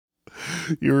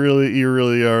You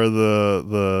really are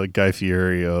the Guy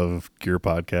Fieri of gear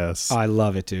podcasts. Oh, I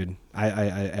love it, dude.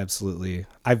 I absolutely.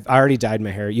 I already dyed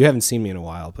my hair. You haven't seen me in a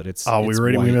while, but it's Oh, it's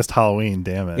we white. missed Halloween.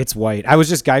 Damn it! It's white. I was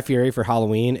just Guy Fieri for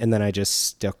Halloween, and then I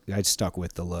stuck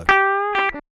with the look.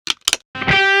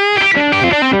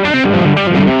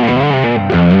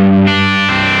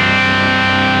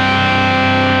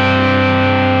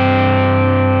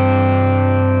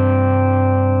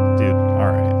 Dude,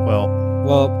 all right.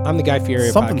 Well, I'm the Guy Fieri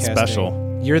of something podcasting.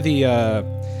 special. You're the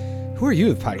who are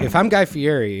you? If I'm Guy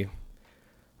Fieri,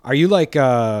 are you like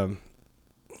I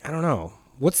don't know.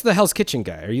 What's the Hell's Kitchen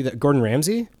guy? Are you the Gordon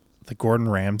Ramsay? The Gordon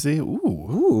Ramsay.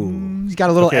 Ooh. He's got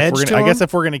a little Okay, edge to him. I guess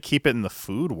if we're gonna keep it in the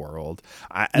food world,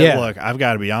 look, I've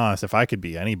got to be honest. If I could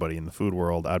be anybody in the food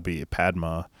world, I'd be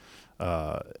Padma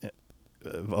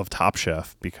of Top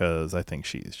Chef, because I think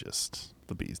she's just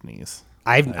the bee's knees.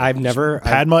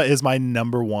 Padma is my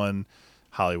number one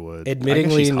Hollywood.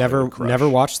 Admittingly, never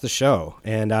watched the show,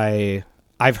 and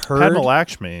I've heard Padma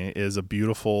Lakshmi is a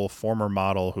beautiful former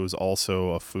model who's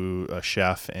also a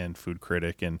chef and food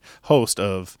critic and host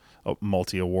of a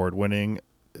multi-award-winning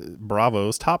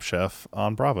Bravo's Top Chef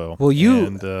on Bravo. Well, you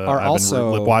I've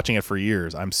been watching it for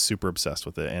years. I'm super obsessed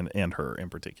with it, and her in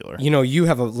particular. You know, you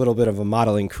have a little bit of a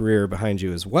modeling career behind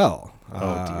you as well.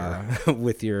 Oh dear,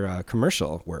 with your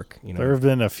commercial work. You know, there have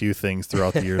been a few things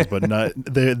throughout the years, but not.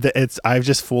 I've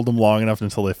just fooled them long enough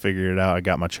until they figured it out. I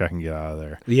got my check and get out of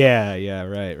there. Yeah,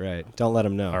 right. Don't let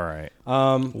them know. All right.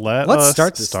 Let's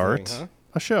start thing, huh?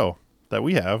 A show that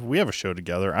we have. We have a show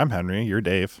together. I'm Henry. You're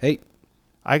Dave. Hey.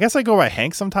 I guess I go by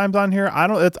Hank sometimes on here. I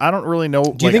don't really know.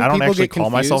 Do you think I don't people actually get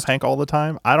call myself confused? Hank all the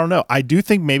time. I don't know. I do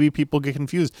think maybe people get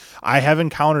confused. I have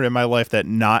encountered in my life that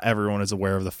not everyone is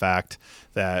aware of the fact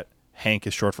that Hank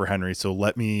is short for Henry. So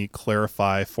let me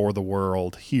clarify for the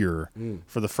world here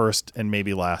for the first and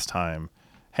maybe last time.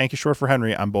 Hank is short for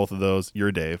Henry. I'm both of those.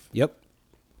 You're Dave. Yep.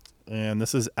 And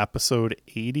this is episode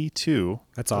 82.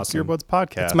 That's awesome. Earbuds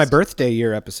Podcast. It's my birthday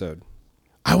year episode.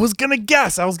 I was gonna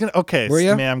guess. Okay, Were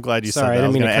you? Man, I'm glad you Sorry, said that. I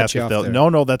didn't mean to gonna cut ask you if off they'll.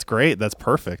 there. No, that's great. That's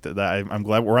perfect. I'm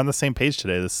glad we're on the same page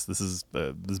today. This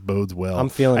bodes well. I'm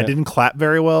feeling it. I didn't clap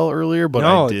very well earlier, but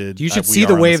No, I did. you should we see are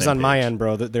the the waves same on my page. end,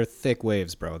 bro. They're thick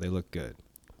waves, bro. They look good.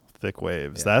 Thick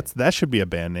Waves. Yeah. That should be a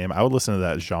band name. I would listen to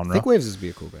that genre. Thick waves would be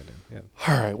a cool band name. Yeah.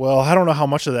 All right. Well, I don't know how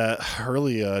much of that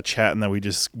early chatting that we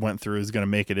just went through is going to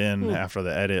make it in after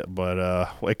the edit, but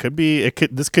it could be.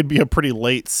 This could be a pretty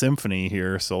late symphony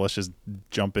here. So let's just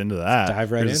jump into that.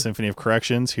 Dive right Here's in. a Symphony of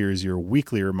Corrections. Here's your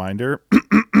weekly reminder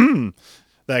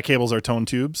that cables are tone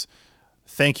tubes.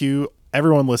 Thank you,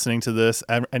 everyone listening to this.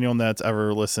 Anyone that's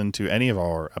ever listened to any of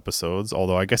our episodes.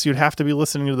 Although I guess you'd have to be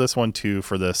listening to this one too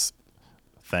for this.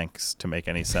 Thanks to make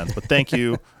any sense, but thank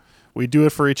you. We do it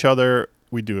for each other.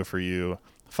 We do it for you.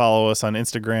 Follow us on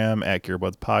Instagram at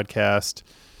Gearbuds Podcast.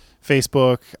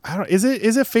 Facebook. Is it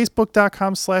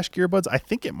facebook.com/Gearbuds? I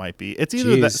think it might be. It's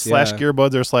either that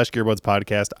 /Gearbuds or /Gearbuds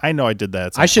Podcast. I know I did that.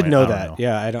 At some I should point. know I don't that. know.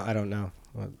 Yeah, I don't know.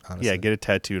 Honestly. Yeah, get it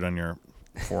tattooed on your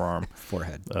forearm.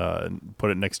 Forehead. Put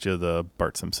it next to the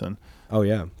Bart Simpson. Oh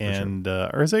yeah. for And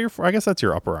or is that your? I guess that's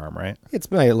your upper arm, right?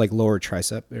 It's my lower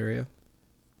tricep area.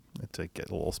 To get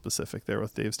a little specific there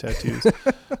with Dave's tattoos.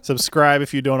 Subscribe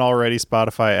if you don't already.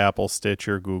 Spotify, Apple,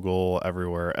 Stitcher, Google,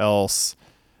 everywhere else.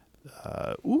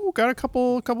 Got a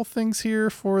couple things here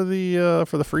for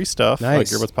the free stuff.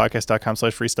 Nice.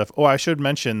 Gearbudspodcast.com/free stuff. Oh, I should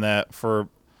mention that for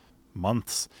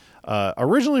months.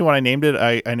 Originally when I named it,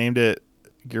 I named it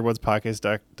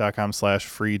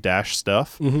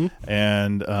gearbudspodcast.com/free-stuff.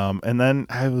 And then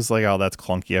I was like, oh, that's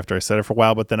clunky after I said it for a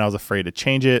while, but then I was afraid to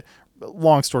change it.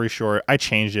 Long story short, I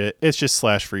changed it. It's just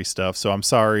 /free stuff. So I'm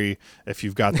sorry if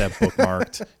you've got that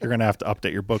bookmarked. You're going to have to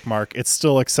update your bookmark. It's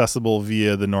still accessible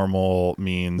via the normal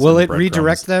means. Will and it breadcrumbs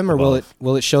redirect them, or above.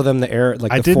 will it show them the error?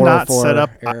 Like I the did not 404 set up.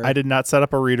 error? I did not set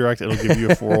up a redirect. It'll give you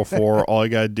a 404. All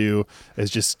you gotta do is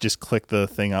just click the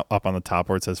thing up on the top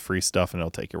where it says free stuff, and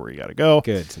it'll take you where you gotta go.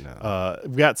 Good to know.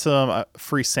 We've got some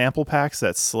free sample packs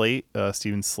that Slate,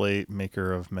 Steven Slate,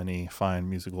 maker of many fine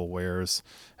musical wares,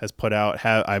 has put out.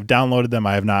 I've downloaded them.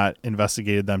 I have not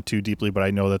investigated them too deeply, but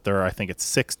I know that there are, I think it's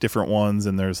 6 different ones,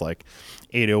 and there's like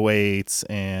 808s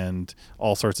and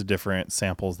all sorts of different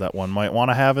samples that one might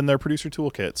want to have in their producer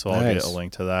toolkit. So I'll get a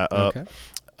link to that up. Okay.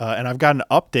 And I've got an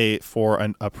update for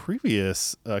a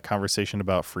previous conversation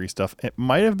about free stuff. It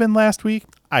might have been last week.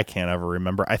 I can't ever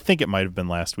remember. I think it might have been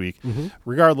last week.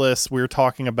 Regardless, we were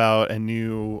talking about not a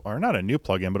new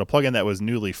plugin, but a plugin that was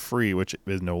newly free, which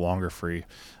is no longer free.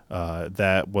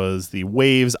 That was the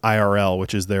Waves IRL,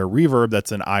 which is their reverb.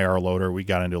 That's an IR loader. We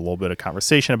got into a little bit of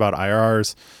conversation about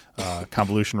IRs,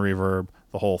 convolution reverb,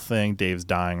 the whole thing. Dave's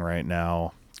dying right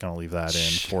now gonna leave that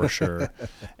in for sure.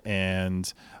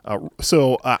 And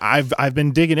so I've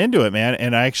been digging into it, man.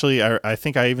 And I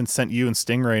think I even sent you and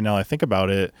Stingray, now I think about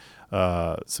it,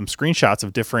 some screenshots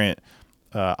of different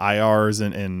IRs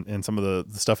and some of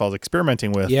the stuff I was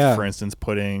experimenting with. Yeah. For instance,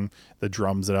 putting the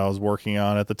drums that I was working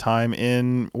on at the time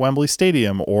in Wembley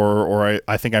Stadium, or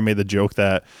I think I made the joke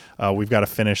that we've got to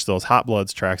finish those Hot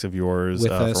Bloods tracks of yours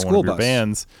With for one school of your bus.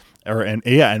 bands.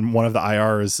 And one of the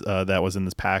IRs that was in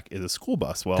this pack is a school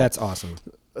bus. Well, That's awesome.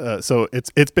 so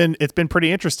it's been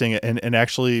pretty interesting, and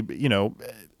actually, you know,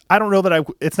 I don't know that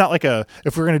it's not like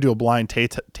if we're going to do a blind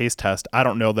taste test, I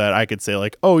don't know that I could say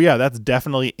like, oh yeah, that's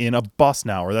definitely in a bus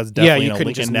now, or that's definitely in a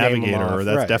Lincoln Navigator, or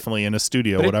that's definitely in a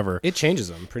studio, But whatever. It changes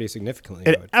them pretty significantly.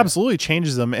 It absolutely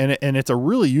changes them, and it's a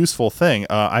really useful thing.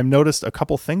 I've noticed a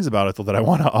couple things about it though that I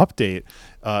want to update.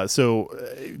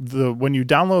 When you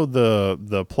download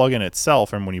the plugin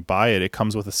itself, and when you buy it, it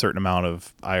comes with a certain amount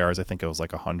of IRs. I think it was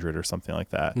like 100 or something like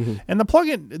that. Mm-hmm. And the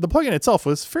plugin itself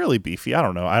was fairly beefy. I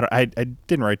don't know. I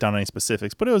didn't write down any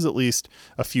specifics, but it was at least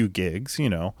a few gigs, you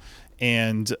know.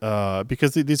 And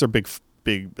because these are big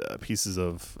pieces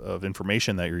of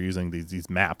information that you're using, these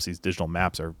maps, these digital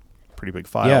maps are pretty big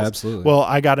files. Yeah, absolutely. Well,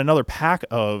 I got another pack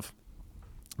of.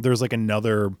 There's like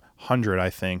another 100, I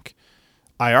think,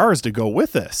 IRs to go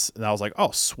with this, and I was like,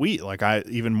 oh sweet, like I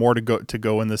even more to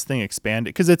go in this thing, expand it,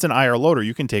 because it's an IR loader.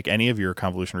 You can take any of your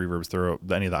convolution reverbs, throw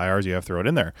any of the IRs you have, throw it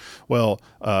in there. Well,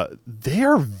 they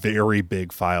are very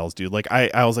big files, dude. Like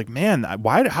I was like, man,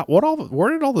 where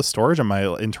did all the storage on my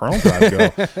internal drive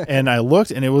go? And I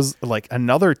looked, and it was like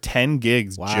another 10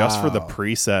 gigs just for the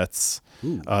presets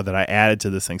that I added to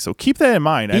this thing. So keep that in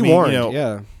mind. Be warned,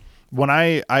 yeah. When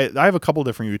I have a couple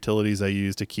different utilities I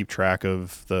use to keep track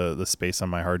of the space on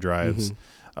my hard drives.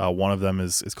 Mm-hmm. One of them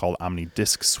is called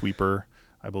OmniDisk Sweeper,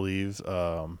 I believe,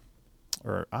 or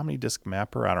OmniDisk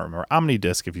Mapper. I don't remember.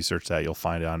 OmniDisk, if you search that, you'll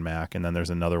find it on Mac. And then there's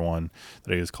another one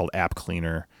that is called App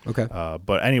Cleaner. Okay.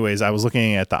 But anyways, I was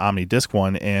looking at the OmniDisk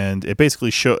one, and it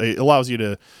basically it allows you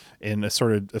to, in a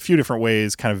few different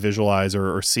ways, kind of visualize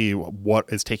or see what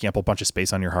is taking up a bunch of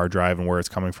space on your hard drive and where it's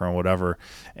coming from, whatever.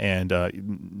 And on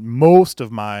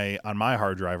my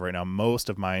hard drive right now, most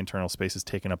of my internal space is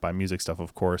taken up by music stuff,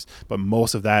 of course, but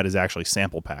most of that is actually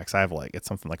sample packs. I have it's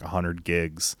something like 100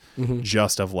 gigs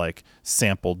just of like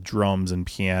sampled drums and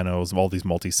pianos, all these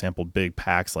multi-sampled big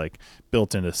packs like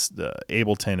built into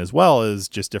Ableton, as well as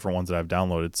just different ones that I've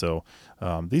downloaded. So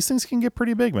these things can get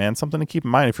pretty big, man. Something to keep in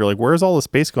mind. If you're like, where's all the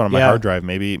space going on my hard drive?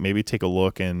 Maybe take a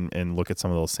look and look at some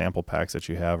of those sample packs that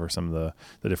you have, or some of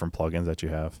the different plugins that you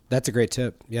have. That's a great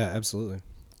tip. Yeah, absolutely.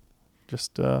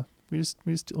 We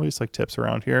just like tips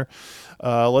around here.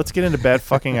 Let's get into bad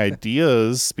fucking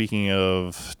ideas. Speaking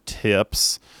of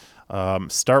tips,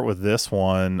 start with this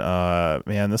one.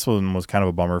 Man, this one was kind of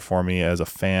a bummer for me as a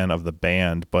fan of the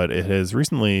band, but it has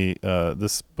recently,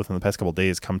 within the past couple of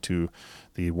days, come to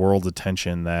the world's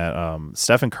attention that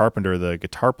Stephen Carpenter, the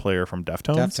guitar player from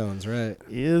Deftones, right,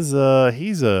 is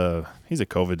he's a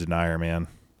COVID denier, man.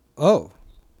 Oh,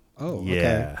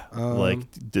 yeah. okay.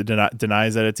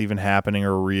 Denies that it's even happening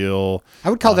or real. I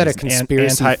would call that a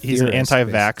conspiracy theorist. He's an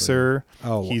anti-vaxxer.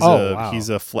 Wow. He's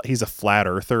a flat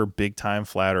earther, big time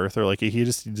flat earther. Like he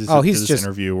just did he's this just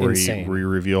interview where insane. he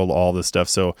revealed all this stuff.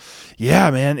 So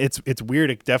yeah, man, it's weird.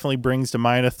 It definitely brings to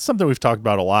mind it's something we've talked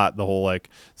about a lot. The whole like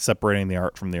separating the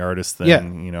art from the artist thing. Yeah.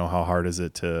 You know, how hard is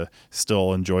it to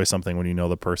still enjoy something when you know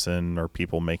the person or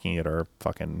people making it are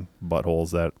fucking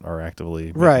buttholes that are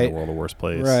actively making the world a worse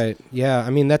place. Right. Yeah.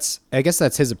 I mean, I guess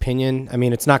that's his opinion. I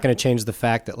mean, it's not going to change the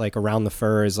fact that like Around the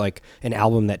Fur is like an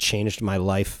album that changed my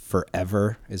life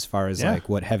forever as far as like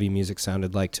what heavy music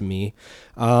sounded like to me.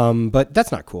 But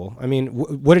that's not cool. I mean,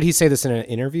 what did he say this in an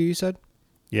interview, you said?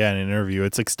 Yeah, in an interview.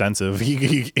 It's extensive.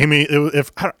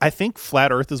 I think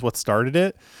Flat Earth is what started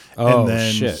it. Oh, and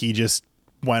then shit. he just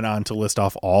went on to list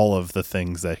off all of the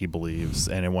things that he believes,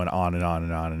 and it went on and on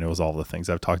and on, and it was all the things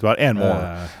I've talked about and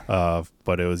more.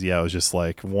 But it was just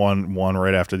like one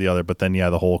right after the other. But then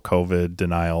the whole COVID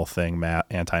denial thing,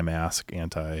 anti-mask,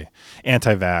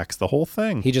 anti-vax, the whole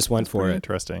thing. He just went for it.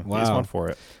 Interesting. Wow. He just went for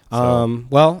it.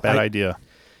 So, bad idea.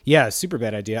 Yeah, super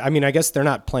bad idea. I mean, I guess they're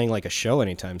not playing like a show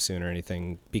anytime soon or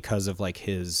anything because of like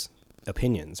his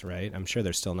opinions, right? I'm sure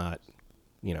they're still not,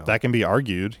 That can be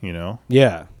argued,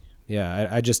 Yeah. Yeah,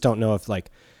 I just don't know if like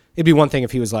it'd be one thing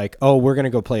if he was like, "Oh, we're gonna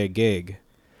go play a gig,"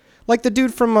 like the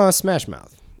dude from Smash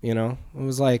Mouth. You know, it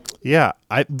was like, yeah,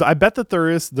 I bet that there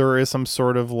is some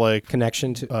sort of like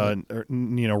connection to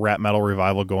rap metal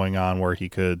revival going on where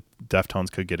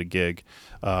Deftones could get a gig.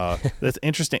 That's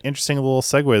interesting little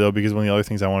segue though, because one of the other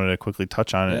things I wanted to quickly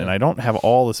touch on, and I don't have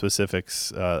all the specifics,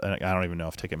 and I don't even know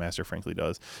if Ticketmaster frankly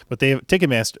does, but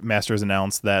Ticketmaster has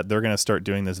announced that they're going to start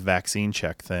doing this vaccine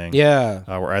check thing. Yeah,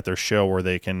 or at their show where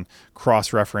they can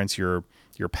cross-reference your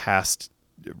past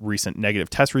recent negative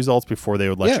test results before they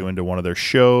would let you into one of their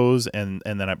shows, and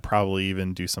then I'd probably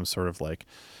even do some sort of like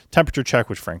temperature check,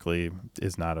 which frankly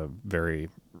is not a very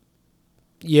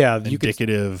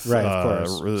indicative symptom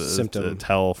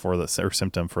for the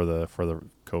symptom for the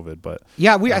COVID. But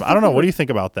I don't know. What do you think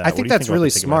about that? I think that's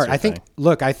really smart. I think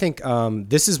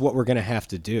this is what we're going to have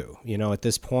to do. You know, at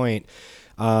this point,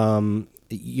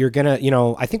 you're gonna,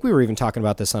 I think we were even talking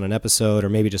about this on an episode or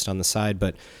maybe just on the side,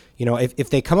 but if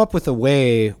they come up with a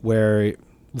way where,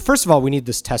 first of all, we need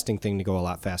this testing thing to go a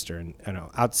lot faster. And I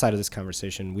know outside of this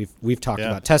conversation, we've talked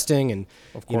about testing and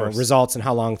results and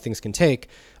how long things can take.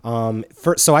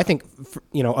 So I think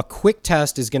a quick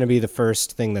test is going to be the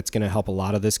first thing that's going to help a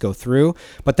lot of this go through.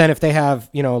 But then if they have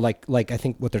like I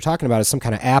think what they're talking about is some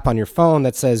kind of app on your phone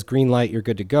that says green light, you're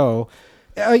good to go.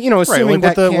 Assuming right,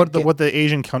 like that what the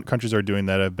Asian countries are doing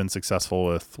that have been successful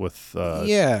with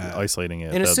isolating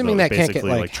it, and assuming that can't get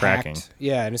like tracking, hacked,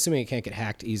 and assuming it can't get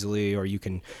hacked easily, or you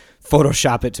can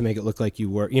Photoshop it to make it look like you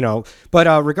were,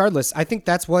 But regardless, I think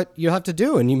that's what you'll have to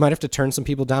do, and you might have to turn some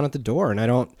people down at the door. And I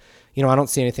don't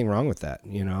see anything wrong with that.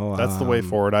 That's the way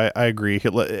forward. I agree.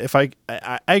 If I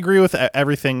agree with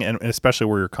everything, and especially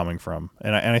where you're coming from,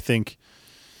 and I think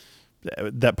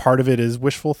that part of it is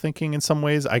wishful thinking in some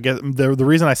ways. I guess the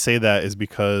reason I say that is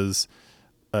because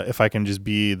if I can just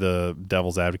be the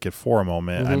devil's advocate for a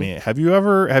moment, I mean, have you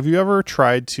ever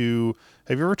tried to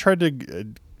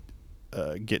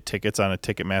get tickets on a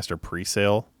Ticketmaster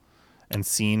pre-sale and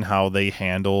seen how they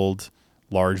handled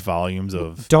large volumes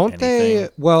of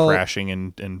crashing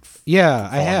and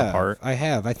apart? I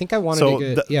have. I think I wanted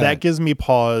to get that gives me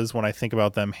pause when I think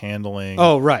about them handling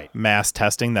mass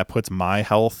testing that puts my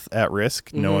health at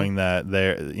risk, knowing that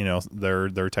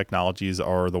their technologies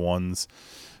are the ones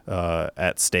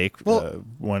at stake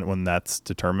when that's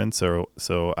determined. So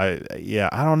I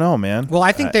don't know, man. Well,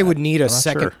 I think they would need a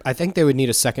second. Sure. I think they would need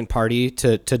a second party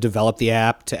to develop the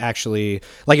app, to actually,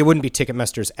 like, it wouldn't be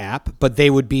Ticketmaster's app, but they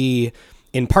would be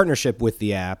in partnership with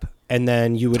the app, and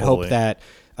then you would hope that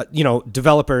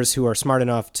developers who are smart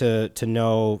enough to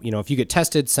know, if you get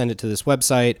tested, send it to this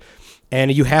website,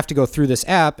 and you have to go through this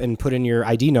app and put in your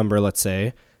ID number, let's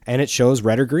say, and it shows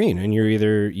red or green, and you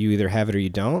either have it or you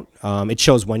don't. It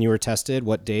shows when you were tested,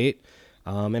 what date,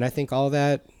 and I think all of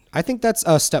that. I think that's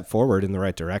a step forward in the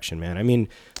right direction, man. I mean,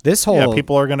 this whole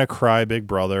people are gonna cry Big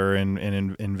Brother and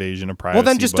invasion of privacy. Well,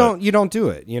 then just don't do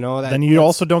it. Then you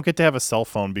also don't get to have a cell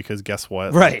phone, because guess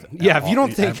what? Right? If you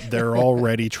don't think they're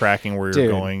already tracking where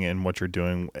you're going and what you're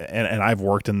doing, and I've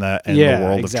worked in the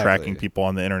world of tracking people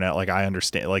on the internet. Like, I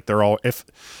understand. Like, they're all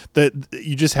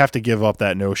you just have to give up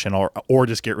that notion, or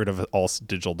just get rid of all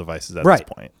digital devices at this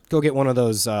point. Go get one of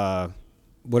those.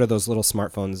 What are those little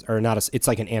smartphones? Or not? It's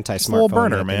like an anti-smartphone. A little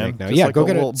burner, man. Like go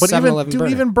get a 7-Eleven burner.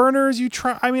 Even burners, you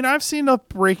try. I mean, I've seen a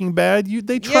Breaking Bad.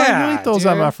 They triangulate those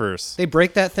MFers. They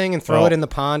break that thing and throw it in the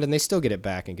pond, and they still get it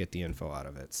back and get the info out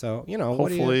of it. So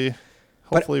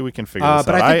hopefully we can figure this out.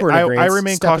 But I think I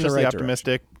remain cautiously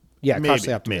optimistic. Yeah,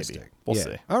 cautiously optimistic. Maybe we'll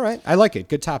see. All right, I like it.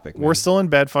 Good topic. Man. We're still in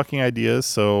bad fucking ideas,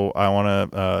 so I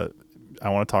want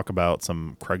to talk about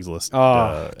some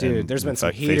Craigslist. Dude, there's been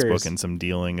some heaters. Facebook and some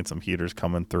dealing and some heaters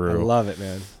coming through. I love it,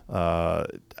 man.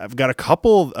 I've got a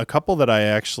couple that I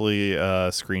actually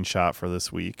screenshot for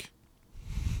this week.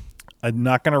 I'm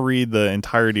not going to read the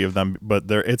entirety of them, but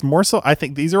it's more so, I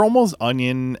think these are almost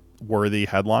Onion-worthy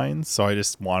headlines, so I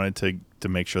just wanted to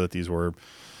make sure that these were,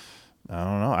 I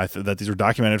don't know, that these were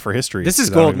documented for history. This is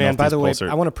gold, man. By the way,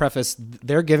 I want to preface,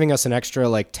 they're giving us an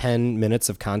extra 10 minutes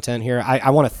of content here.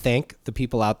 I want to thank the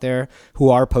people out there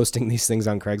who are posting these things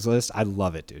on Craigslist. I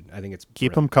love it, dude. I think it's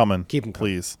Keep them coming. Keep them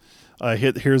coming. Please.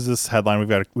 Here's this headline.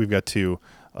 We've got two.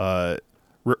 I'm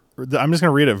just going to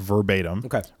read it verbatim.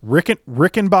 Okay.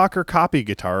 Rickenbacker copy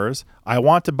guitars. I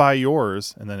want to buy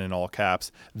yours. And then in all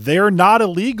caps, they're not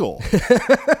illegal.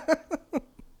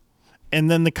 And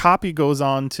then the copy goes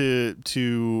on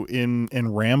to in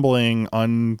rambling,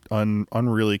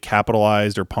 unreally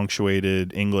capitalized or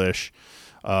punctuated English,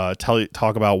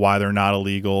 talk about why they're not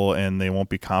illegal and they won't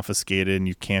be confiscated and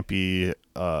you can't be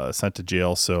sent to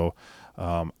jail. So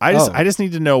I just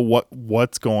need to know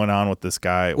what's going on with this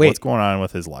guy. Wait, what's going on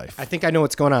with his life? I think I know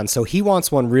what's going on. So he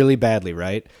wants one really badly,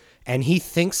 right? And he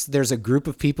thinks there's a group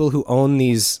of people who own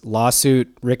these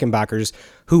lawsuit Rickenbackers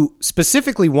who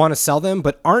specifically want to sell them,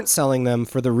 but aren't selling them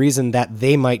for the reason that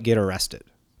they might get arrested.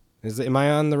 Am I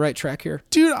on the right track here?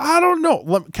 Dude, I don't know.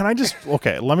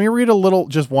 Let me read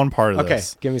just one part of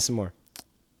this. Okay, give me some more.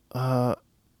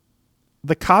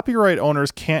 The copyright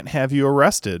owners can't have you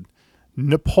arrested.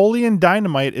 Napoleon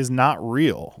Dynamite is not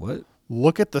real. What?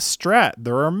 Look at the Strat.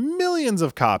 There are millions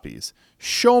of copies.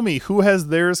 Show me who has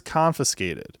theirs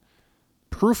confiscated.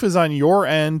 Proof is on your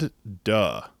end.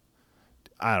 Duh.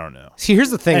 I don't know. See, here's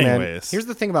the thing, man. Anyways. Here's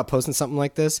the thing about posting something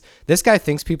like this. This guy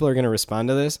thinks people are going to respond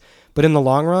to this, but in the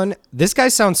long run, this guy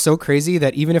sounds so crazy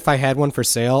that even if I had one for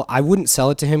sale, I wouldn't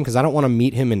sell it to him because I don't want to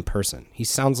meet him in person. He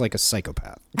sounds like a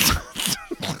psychopath.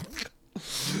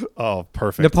 Oh,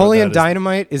 perfect. Napoleon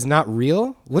Dynamite is not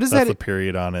real? What is that? That's the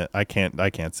period on it. I can't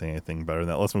say anything better than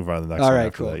that. Let's move on to the next All one. right,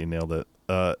 After cool. that, you nailed it.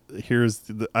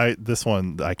 This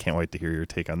one. I can't wait to hear your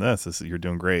take on this. You're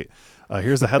doing great.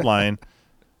 Here's the headline.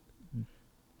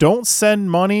 Don't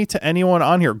send money to anyone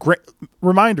on here. Great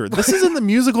reminder. This is in the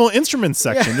musical instruments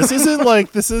section. This isn't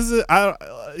like this isn't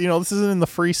in the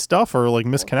free stuff or like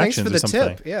misconnections Thanks for the or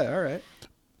something. tip. Yeah, all right.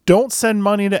 Don't send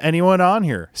money to anyone on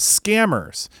here.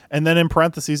 Scammers. And then in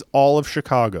parentheses, all of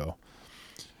Chicago.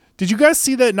 Did you guys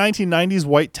see that 1990s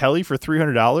white telly for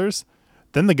 $300?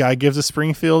 Then the guy gives a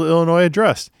Springfield, Illinois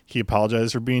address. He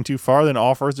apologizes for being too far, then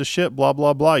offers to ship, blah,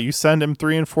 blah, blah. You send him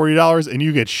 $3 and $40 and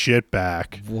you get shit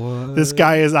back. What? This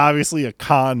guy is obviously a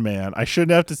con man. I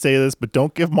shouldn't have to say this, but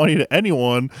don't give money to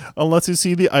anyone unless you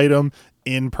see the item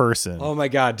in person. Oh my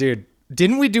God, dude.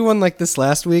 Didn't we do one like this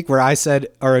last week where I said,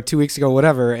 or 2 weeks ago,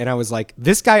 whatever, and I was like,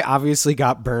 this guy obviously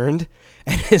got burned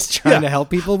and is trying to help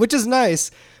people, which is nice.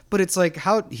 But it's like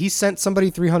how he sent somebody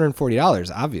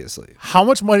 $340, obviously. How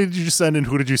much money did you send and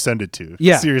who did you send it to?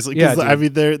 Yeah. Seriously. Yeah, I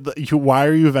mean, why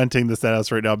are you venting this at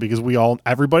us right now? Because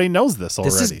everybody knows this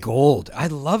already. This is gold. I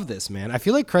love this, man. I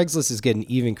feel like Craigslist is getting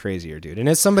even crazier, dude. And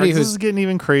as somebody Craigslist is getting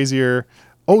even crazier.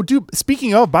 Oh, dude,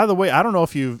 speaking of, by the way, I don't know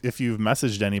if you've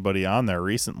messaged anybody on there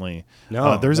recently.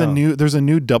 No. There's a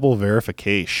new double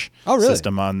verification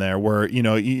system on there where,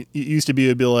 it used to be,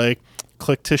 it'd be like,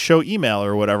 click to show email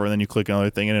or whatever, and then you click another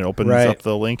thing and it opens up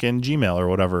the link in Gmail or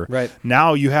whatever. Right.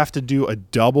 Now you have to do a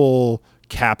double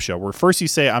CAPTCHA where first you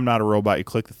say, I'm not a robot, you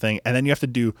click the thing, and then you have to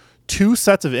do 2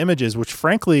 sets of images, which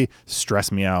frankly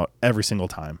stress me out every single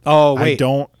time. Oh, wait.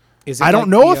 I don't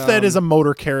know if that is a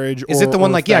motor carriage. Is it the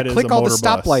one like, click all the bus.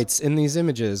 stoplights in these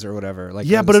images or whatever? Like,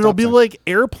 but it'll be like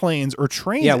airplanes or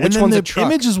trains. Yeah, which one's a truck?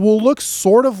 Images will look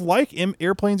sort of like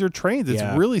airplanes or trains. It's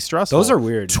really stressful. Those are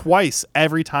weird. Twice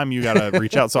every time you got to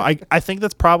reach out. So I think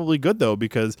that's probably good, though,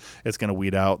 because it's going to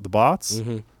weed out the bots.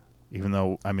 Mm-hmm. Even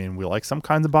though, I mean, we like some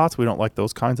kinds of bots. We don't like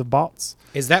those kinds of bots.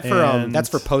 Is that for that's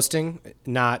for posting,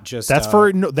 not just that's for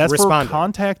responding. For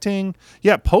contacting.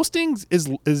 Yeah, posting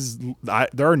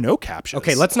there are no captions.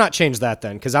 Okay, let's not change that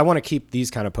then, because I want to keep these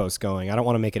kind of posts going. I don't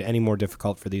want to make it any more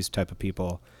difficult for these type of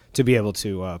people to be able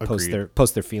to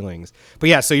post their feelings. But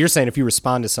yeah, so you're saying if you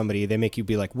respond to somebody, they make you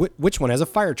be like, which one has a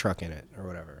fire truck in it or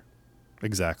whatever.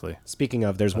 Exactly. Speaking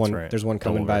of, there's one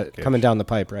coming down the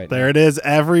pipe right there. Now. It is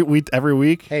every week.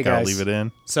 Hey Gotta guys, leave it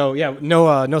in. So yeah,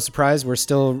 no surprise. We're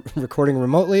still recording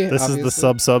remotely. This obviously. is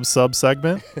the sub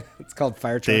segment. It's called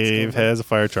Fire Truck. Dave has a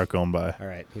fire truck going by. All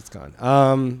right, he's gone.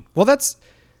 Well,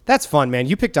 that's fun, man.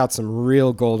 You picked out some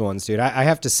real gold ones, dude. I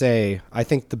have to say, I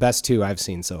think the best 2 I've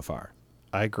seen so far.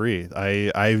 I agree.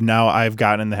 I've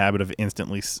gotten in the habit of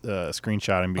instantly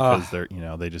screenshotting because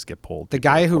they just get pulled. The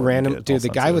guy who the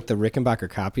guy with the Rickenbacker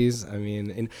copies. I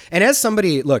mean, and as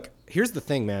somebody, look, here's the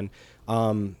thing, man.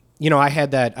 I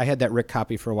had that Rick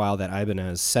copy for a while, that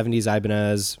Ibanez 70s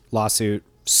Ibanez lawsuit,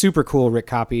 super cool Rick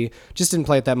copy. Just didn't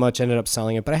play it that much. Ended up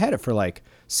selling it, but I had it for like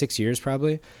 6 years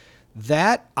probably.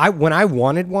 When I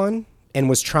wanted one and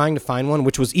was trying to find one,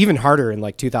 which was even harder in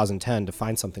like 2010 to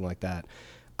find something like that.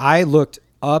 I looked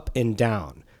up and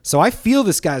down. So I feel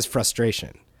this guy's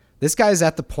frustration. This guy's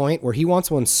at the point where he wants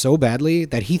one so badly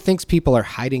that he thinks people are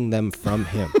hiding them from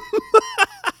him.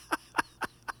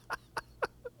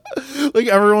 Like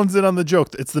everyone's in on the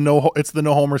joke. It's the no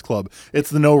Homers Club. It's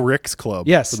the no Ricks Club.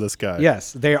 Yes, for this guy.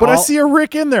 Yes, but I see a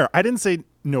Rick in there. I didn't say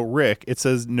no Rick. It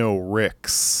says no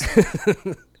Ricks.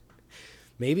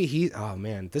 Maybe oh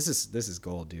man, this is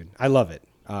gold, dude. I love it.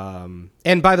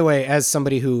 And by the way, as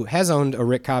somebody who has owned a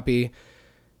Rick copy,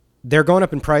 they're going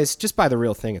up in price. Just buy the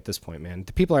real thing at this point, man.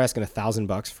 The people are asking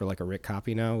 $1,000 for like a Rick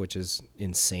copy now, which is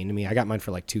insane to me. I got mine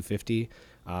for like $250.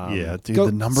 Yeah, dude,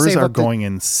 the numbers are going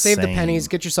insane. Save the pennies.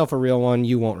 Get yourself a real one.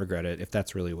 You won't regret it if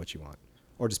that's really what you want.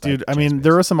 or just dude. I mean,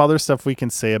 there was some other stuff we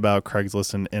can say about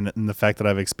Craigslist and the fact that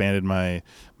I've expanded my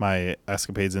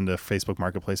escapades into Facebook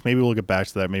Marketplace. Maybe we'll get back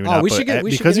to that. Maybe not.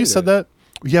 Because you said that.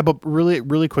 Yeah, but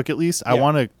really quick at least. Yeah. I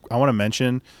want to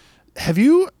mention.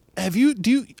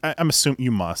 I'm assuming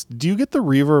you must. Do you get the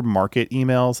Reverb Market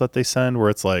emails that they send where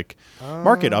it's like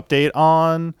market update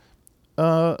on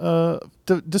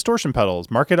distortion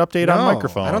pedals, market update on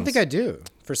microphones? I don't think I do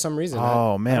for some reason.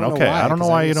 Oh man, okay. I don't know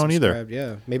why you don't either.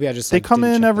 Yeah, maybe I just they come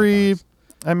in every.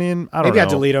 I mean, I don't know. Maybe I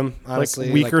delete them, honestly.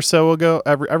 Like a week or so ago,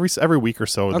 every week or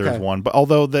so, there's one. But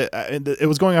although it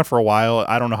was going on for a while,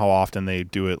 I don't know how often they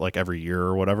do it, like every year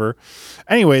or whatever.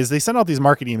 Anyways, they send out these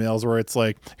market emails where it's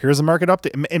like, here's a market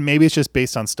update. And maybe it's just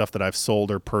based on stuff that I've sold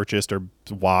or purchased or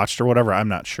watched or whatever. I'm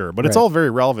not sure. But it's all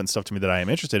very relevant stuff to me that I am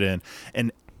interested in.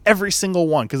 And every single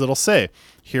one, because it'll say,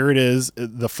 here it is.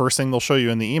 The first thing they'll show you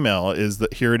in the email is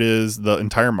that here it is, the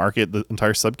entire market, the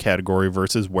entire subcategory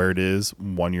versus where it is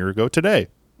 1 year ago today.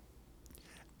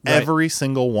 Right. Every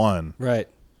single one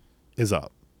is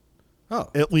up. Oh.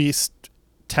 At least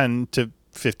 10 to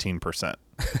 15%.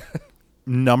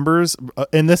 Numbers,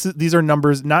 and these are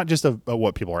numbers not just of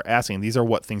what people are asking. These are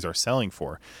what things are selling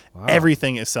for. Wow.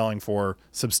 Everything is selling for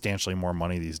substantially more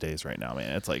money these days right now,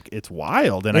 man. It's like, it's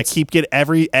wild. And I keep getting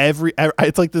every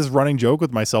it's like this running joke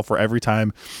with myself where every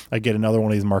time I get another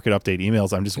one of these market update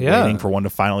emails, I'm just waiting for one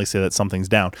to finally say that something's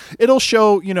down. It'll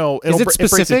show, it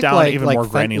breaks it down even more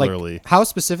granularly. How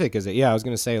specific is it? Yeah, I was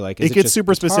going to say, like, it gets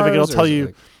super specific. It'll tell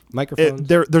you. Microphones.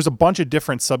 There's a bunch of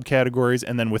different subcategories,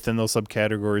 and then within those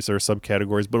subcategories there are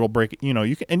subcategories, but it'll break,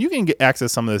 you can get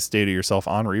access some of this data yourself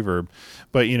on Reverb,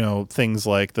 but things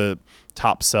like the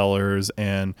top sellers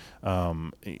and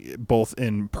both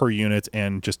in per unit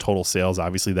and just total sales.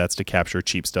 Obviously that's to capture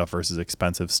cheap stuff versus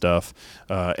expensive stuff,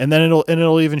 and then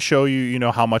it'll even show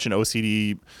you how much an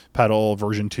OCD pedal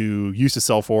version 2 used to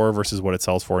sell for versus what it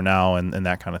sells for now, and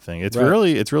that kind of thing. It's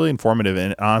really informative,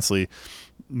 and honestly,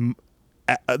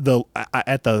 at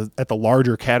the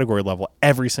larger category level,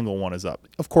 every single one is up.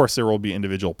 Of course, there will be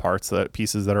individual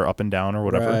pieces that are up and down or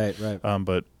whatever. Right.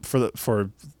 But for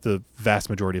the vast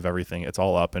majority of everything, it's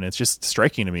all up, and it's just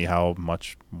striking to me how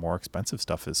much more expensive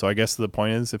stuff is. So I guess the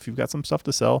point is, if you've got some stuff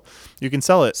to sell, you can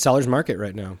sell it. Seller's market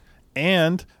right now.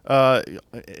 And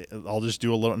I'll just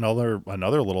do another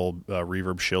little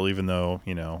Reverb shill, even though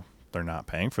they're not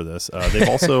paying for this.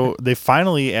 They've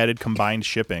finally added combined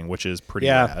shipping, which is pretty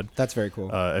rad. That's very cool.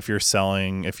 If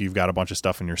you've got a bunch of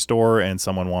stuff in your store and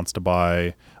someone wants to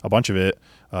buy a bunch of it,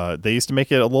 they used to make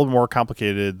it a little more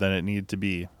complicated than it needed to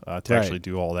be to actually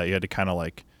do all that. You had to kind of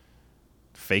like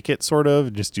fake it, sort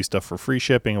of, just do stuff for free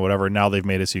shipping or whatever. Now they've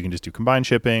made it so you can just do combined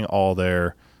shipping, all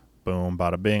there, boom,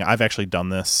 bada bing. I've actually done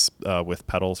this with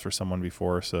pedals for someone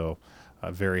before, so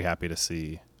very happy to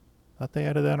see that they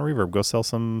added that on Reverb. Go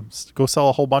sell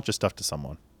a whole bunch of stuff to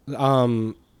someone.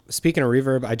 Speaking of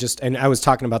Reverb, I was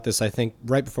talking about this, I think,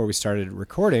 right before we started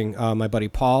recording. My buddy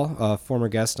Paul, a former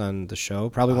guest on the show,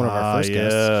 probably one of our first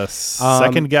guests.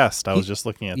 Second guest. I was just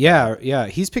looking at that. Yeah.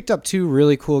 He's picked up 2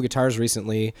 really cool guitars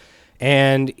recently.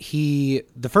 And the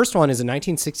first one is a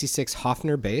 1966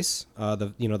 Hofner bass,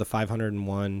 the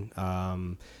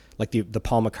 501, like the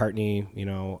Paul McCartney,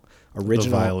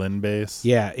 original the violin bass.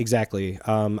 Yeah, exactly.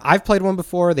 I've played one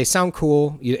before. They sound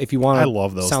cool. If you want to, I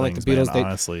love those sound things, like the Beatles, man,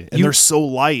 honestly. And they're so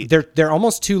light. They're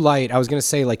almost too light. I was gonna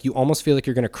say, like, you almost feel like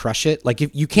you're gonna crush it. Like,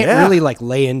 if you can't really like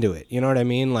lay into it. You know what I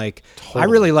mean? Like, totally. I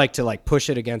really like to like push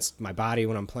it against my body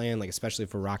when I'm playing, like especially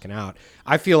if we're rocking out.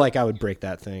 I feel like I would break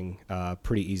that thing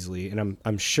pretty easily, and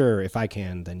I'm sure if I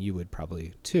can, then you would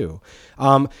probably too.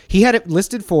 He had it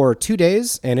listed for 2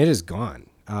 days, and it is gone.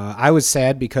 I was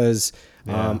sad because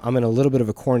I'm in a little bit of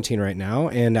a quarantine right now,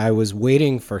 and I was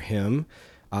waiting for him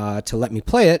to let me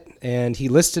play it, and he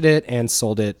listed it and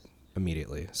sold it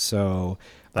immediately. So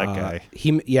that guy,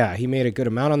 he made a good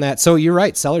amount on that. So you're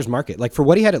right, seller's market. Like, for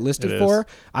what he had it listed for,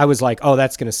 I was like, oh,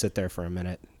 that's going to sit there for a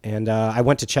minute. And I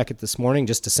went to check it this morning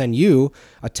just to send you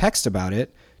a text about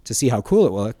it to see how cool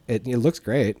it was. It looks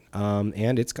great,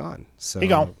 and it's gone. So He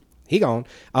gone.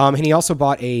 And he also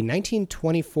bought a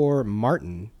 1924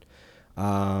 Martin.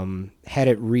 Had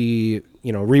it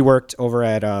reworked over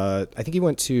at I think he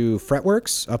went to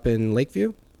Fretworks up in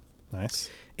Lakeview. Nice.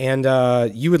 And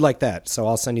you would like that, so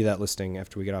I'll send you that listing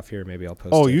after we get off here. Maybe I'll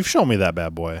post it. Oh, you've shown me that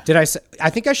bad boy. Did I? I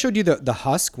think I showed you the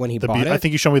Husk when he bought it. I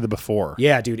think you showed me the before.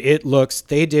 Yeah,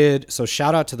 dude, so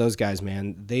shout out to those guys,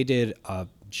 man. They did a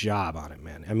job on it,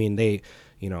 man. I mean, they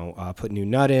put new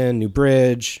nut in, new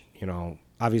bridge,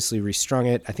 obviously restrung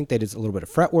it. I think they did a little bit of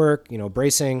fret work,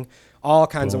 bracing, all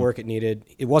kinds of work it needed.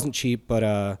 It wasn't cheap,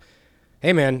 but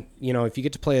hey man, if you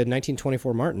get to play a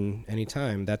 1924 Martin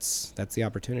anytime, that's the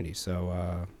opportunity.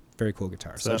 So very cool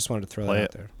guitar. So I just wanted to throw that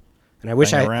out there. And I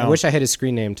wish I had his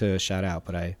screen name to shout out,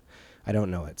 but I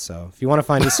don't know it. So if you want to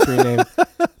find his screen name,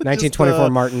 1924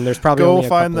 Martin, there's probably only a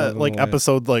find couple that of like them away.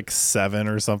 episode 7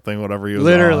 or something, whatever you was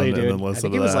Literally, on, dude. and then listen I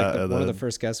think to it was that, one of the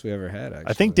first guests we ever had. Actually.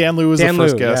 I think Dan Lou was Dan the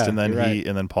first Lou, guest, yeah, and then right.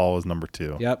 and then Paul was number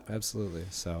 2. Yep, absolutely.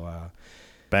 So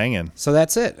banging. So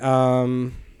that's it. I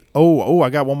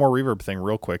got one more reverb thing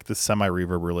real quick. This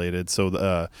semi-reverb related.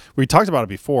 So we talked about it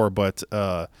before, but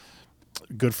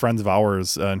good friends of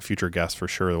ours and future guests for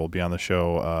sure that will be on the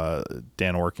show,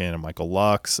 Dan Orkin and Michael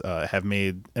Lux, have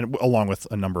made, and along with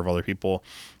a number of other people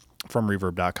from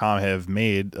Reverb.com, have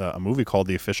made a movie called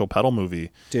The Official Pedal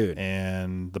Movie, dude,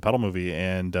 and the Pedal Movie,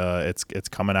 and it's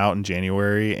coming out in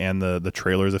January, and the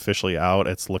trailer is officially out.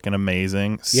 It's looking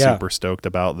amazing. Yeah. Super stoked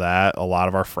about that. A lot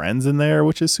of our friends in there,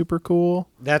 which is super cool.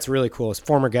 That's really cool. It's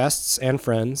former guests and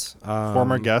friends,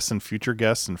 former guests and future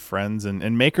guests and friends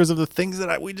and makers of the things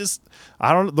that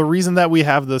the reason that we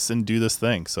have this and do this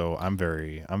thing. So I'm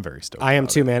very stoked. I am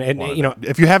too, man. And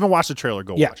if you haven't watched the trailer,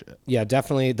 go watch it. Yeah,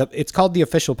 definitely. It's called The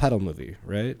Official Pedal Movie,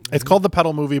 right? It's called The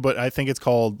Pedal Movie, but I think it's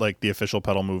called like The Official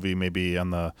Pedal Movie, maybe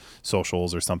on the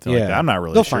socials or something like that. I'm not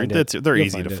really sure. They're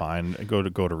easy to find. Go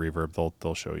to Reverb.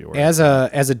 They'll show you where. As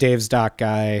a Dave's Doc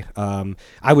guy,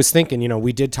 I was thinking,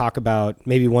 we did talk about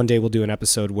maybe one day we'll do an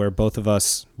episode where both of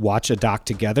us watch a doc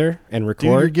together and record.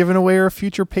 Dude, you're giving away our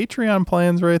future Patreon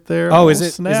plans right there. Oh, is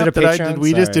it a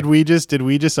Patreon? Did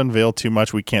we just unveil too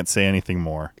much? We can't say anything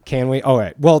more. Can we? All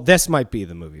right. Well, this might be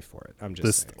the movie for it. I'm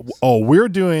just saying. Oh, we're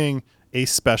doing a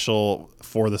special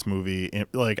for this movie.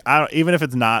 Like, even if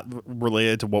it's not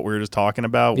related to what we were just talking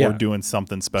about, we're doing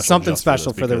something special. Something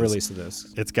special for the release of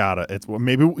this.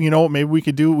 Maybe we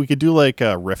could do like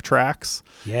riff tracks.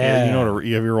 Yeah. Have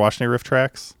you ever watched any riff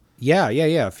tracks? Yeah.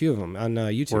 A few of them on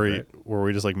YouTube. Where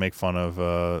we just like make fun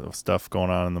of stuff going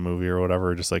on in the movie or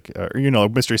whatever, just like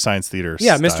Mystery Science Theater.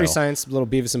 Yeah, style. Mystery Science, little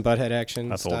Beavis and Butthead action.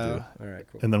 That's style. what we'll do. All right,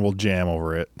 cool. And then we'll jam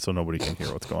over it so nobody can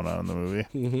hear what's going on in the movie.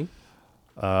 Mm-hmm.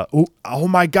 Oh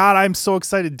my God, I'm so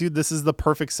excited, dude. This is the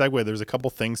perfect segue. There's a couple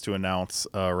things to announce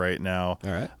right now.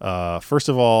 All right. First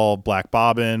of all, Black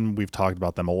Bobbin, we've talked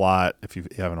about them a lot. If you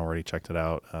haven't already checked it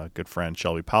out, good friend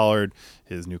Shelby Pollard,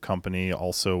 his new company,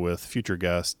 also with future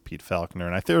guest Pete Falconer,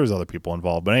 and I think there was other people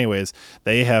involved. But anyways,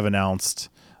 they have announced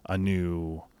a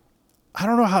new, I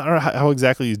don't know how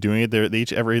exactly he's doing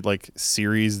it. Every like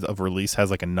series of release has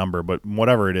like a number, but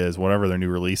whatever it is, whatever their new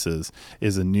release is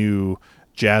a new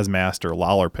Jazzmaster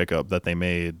Lawler pickup that they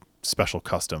made special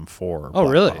custom for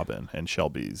Black Bobbin and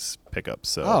Shelby's pickups.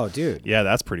 So dude, yeah,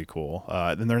 that's pretty cool.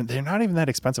 And they're not even that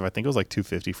expensive. I think it was like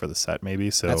 $250 for the set,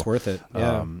 maybe. So that's worth it.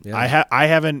 Yeah. I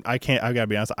gotta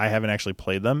be honest, I haven't actually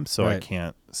played them, so right. I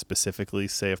can't specifically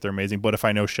say if they're amazing. But if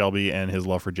I know Shelby and his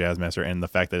love for Jazzmaster and the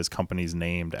fact that his company's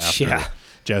named after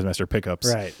Jazzmaster pickups,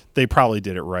 right, they probably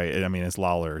did it right. I mean, it's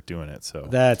Lawler doing it, so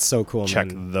that's so cool. Check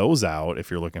those out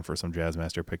if you're looking for some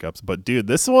Jazzmaster pickups. But dude,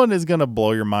 this one is gonna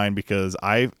blow your mind because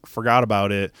I forgot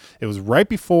about it. It was right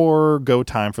before go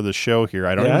time for the show here.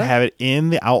 I don't even have it in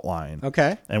the outline.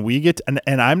 Okay, and we get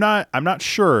and I'm not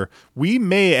sure. We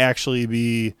may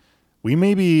be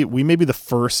the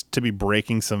first to be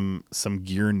breaking some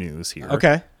gear news here.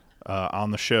 Okay.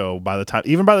 On the show by the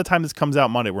time this comes out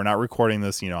Monday. We're not recording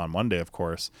this, on Monday, of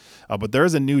course. But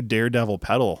there's a new Daredevil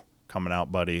pedal coming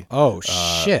out, buddy. Oh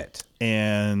shit!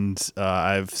 And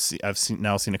I've seen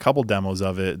a couple demos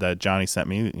of it that Johnny sent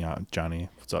me. Johnny,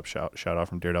 what's up? Shout out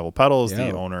from Daredevil Pedals,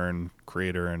 the owner and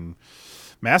creator and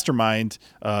mastermind.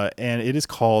 And it is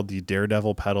called the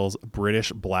Daredevil Pedals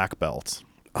British Black Belt.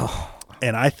 Oh.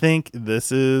 And I think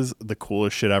this is the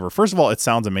coolest shit ever. First of all, it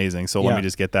sounds amazing, so let me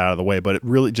just get that out of the way. But it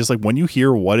really, just like when you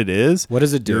hear what it is, what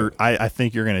does it do? I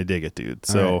think you're gonna dig it, dude.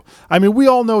 So I mean, we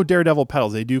all know Daredevil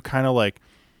pedals. They do kind of like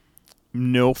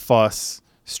no fuss,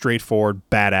 straightforward,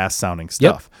 badass sounding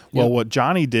stuff. Well, what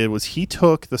Johnny did was he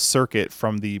took the circuit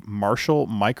from the Marshall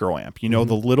Microamp.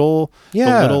 The little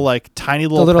like tiny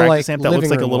little practice amp that looks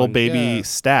like a little baby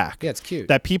stack. Yeah, it's cute.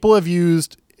 That people have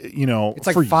used. It's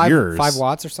like for years. 5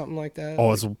 watts or something like that.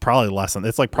 Oh, it's probably less than.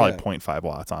 It's like probably 0.5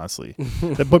 watts, honestly.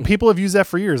 But people have used that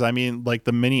for years. I mean, like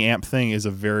the mini amp thing is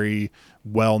a very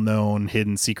well-known,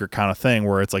 hidden secret kind of thing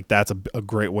where it's like that's a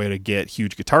great way to get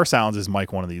huge guitar sounds is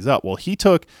mic one of these up. Well, he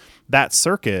took that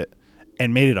circuit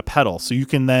and made it a pedal, so you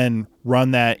can then run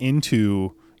that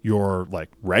into your like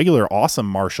regular awesome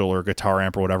Marshall or guitar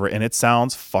amp or whatever, and it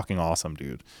sounds fucking awesome,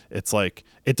 dude. It's like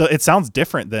it sounds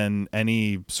different than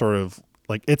any sort of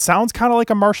like it sounds kind of like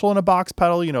a Marshall in a box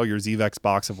pedal, you know, your Zvex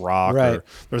box of rock. Right. Or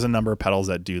there's a number of pedals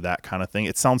that do that kind of thing.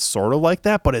 It sounds sort of like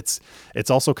that, but it's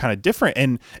also kind of different,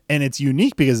 and it's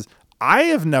unique because I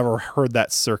have never heard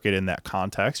that circuit in that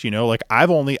context. You know, like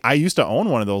I used to own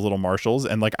one of those little Marshalls,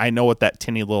 and like I know what that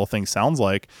tinny little thing sounds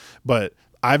like, but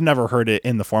I've never heard it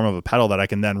in the form of a pedal that I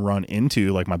can then run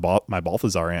into like my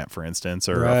Balthazar amp, for instance,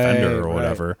 or a Fender or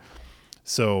whatever. Right.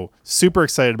 So super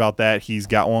excited about that. He's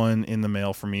got one in the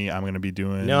mail for me. I'm going to be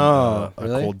doing a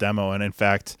cool demo, and in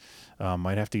fact,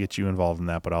 might have to get you involved in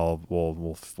that, but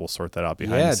we'll sort that out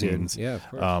behind the scenes. Dude. Yeah, of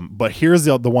course. But here's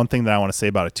the one thing that I want to say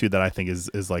about it too that I think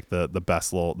is like the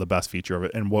best feature of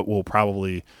it, and what will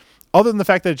probably, other than the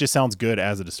fact that it just sounds good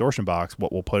as a distortion box,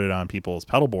 what will put it on people's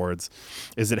pedal boards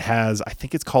is it has, I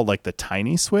think it's called like the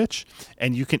tiny switch,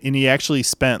 and he actually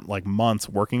spent like months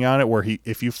working on it, where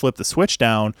if you flip the switch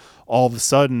down, all of a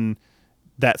sudden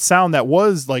that sound that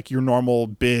was like your normal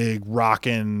big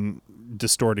rockin'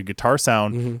 distorted guitar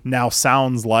sound now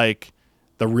sounds like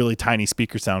the really tiny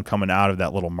speaker sound coming out of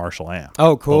that little Marshall amp.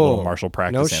 Oh, cool. The little Marshall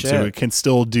practice amp. Shit. So it can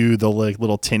still do the like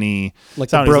little tinny, like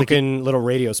the broken little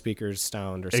radio speakers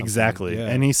sound or something. Exactly. Yeah.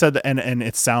 And he said that, and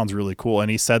it sounds really cool.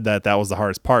 And he said that was the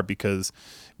hardest part, because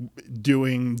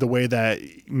doing the way that,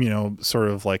 you know, sort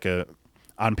of like a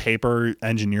on paper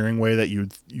engineering way that you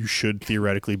should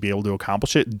theoretically be able to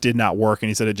accomplish it did not work. And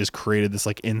he said it just created this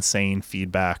like insane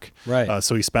feedback. Right.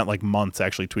 So he spent like months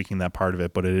actually tweaking that part of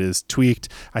it, but it is tweaked.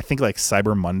 I think like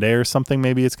Cyber Monday or something,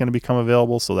 maybe it's going to become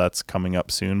available. So that's coming up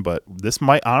soon, but this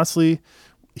might honestly,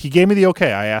 he gave me the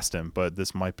okay. I asked him, but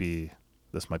this might be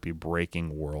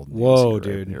breaking world news. Whoa,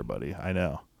 dude. Here, buddy. I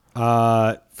know.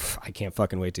 I can't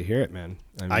fucking wait to hear it, man.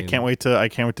 I can't wait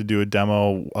to do a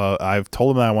demo. I've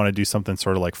told him that I want to do something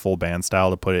sort of like full band style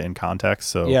to put it in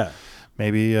context. So yeah,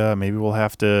 maybe we'll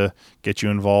have to get you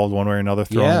involved one way or another.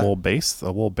 Throw a little bass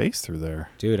through there,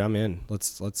 dude. I'm in.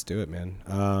 Let's do it,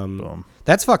 man.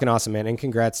 That's fucking awesome, man. And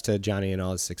congrats to Johnny and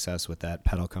all his success with that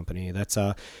pedal company. That's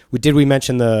we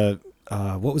mention the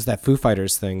what was that Foo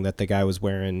Fighters thing that the guy was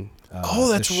wearing?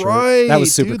 That's right. That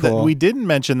was super cool. We didn't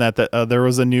mention that there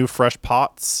was a new Fresh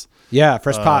Pots. Yeah,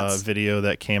 Fresh Pots video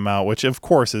that came out, which of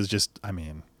course is just, I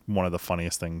mean, one of the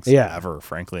funniest things ever,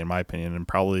 frankly, in my opinion, and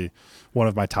probably one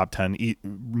of my top 10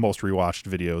 most rewatched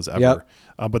videos ever.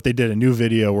 Yep. But they did a new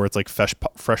video where it's like Fresh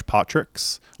Pot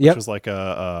Tricks, which was like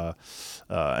an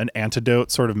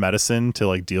antidote sort of medicine to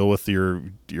like deal with your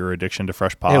addiction to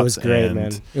fresh pots. It was great,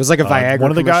 man. It was like a Viagra.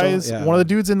 One of the commercial. guys, one of the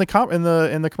dudes in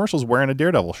the commercials wearing a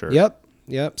Daredevil shirt.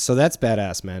 Yep. So that's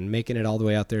badass, man. Making it all the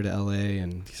way out there to LA,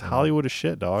 and he's Hollywood as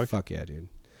shit, dog. Fuck yeah, dude.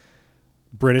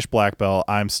 British black belt.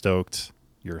 I'm stoked.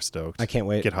 You're stoked. I can't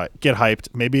wait. Get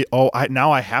hyped. Maybe.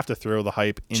 Now I have to throw the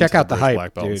hype. Check out the hype,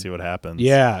 black belt, dude. And see what happens.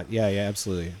 Yeah.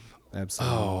 Absolutely.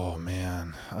 Oh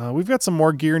man, we've got some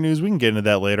more gear news. We can get into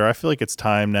that later. I feel like it's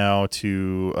time now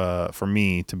for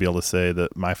me to be able to say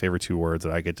that my favorite two words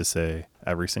that I get to say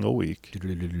every single week.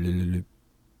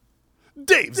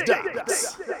 Dave's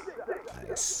Docs.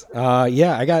 Nice.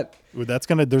 I got. There's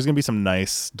gonna be some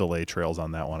nice delay trails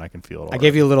on that one. I can feel it already. I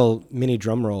gave you a little mini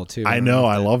drum roll too. I know.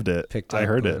 I loved it. I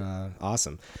heard it.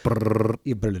 Awesome.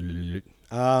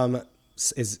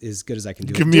 As good as I can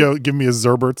do. Give me a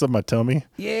Zerberts of my tummy.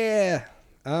 Yeah,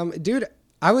 dude.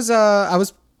 I was a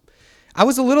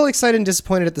little excited and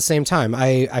disappointed at the same time.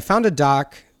 I found a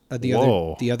doc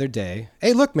the other day.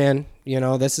 Hey, look, man. You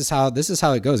know, this is how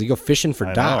it goes. You go fishing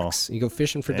for docs. You go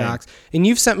fishing for docs, and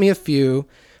you've sent me a few.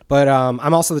 But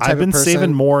I'm also the type of person. I've been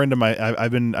saving more into my.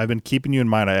 I've been keeping you in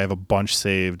mind. I have a bunch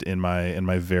saved in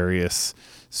my various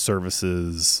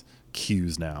services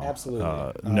queues now.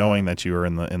 Absolutely. Knowing that you are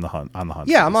on the hunt.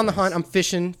 Yeah, I'm on the hunt. I'm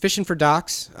fishing for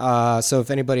docs. So if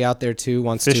anybody out there too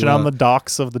wants fishing on the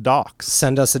docks of the docks,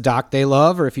 send us a doc they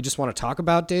love, or if you just want to talk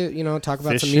about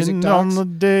some music docs. On the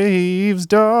Dave's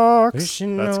Docks.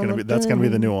 That's gonna be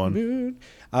the new one.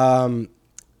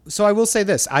 So I will say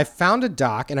this: I found a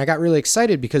doc, and I got really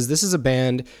excited because this is a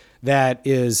band that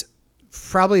is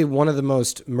probably one of the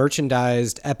most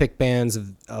merchandised epic bands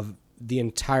of the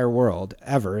entire world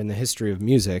ever in the history of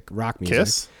music, rock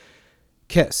music.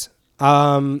 Kiss.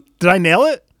 Did I nail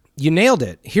it? You nailed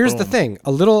it. Here's the thing: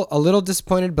 a little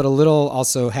disappointed, but a little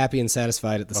also happy and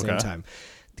satisfied at the same time.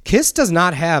 Kiss does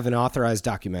not have an authorized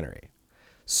documentary.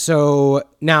 So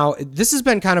now this has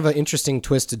been kind of an interesting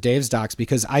twist to Dave's Docs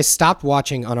because I stopped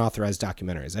watching unauthorized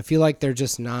documentaries. I feel like they're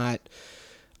just not.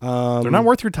 They're not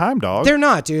worth your time, dog. They're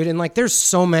not, dude. And like, there's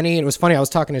so many. And it was funny. I was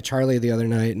talking to Charlie the other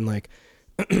night, and like,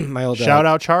 my old shout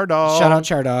out Chardog. Shout out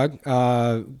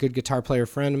Chardog. Good guitar player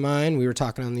friend of mine. We were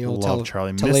talking on the old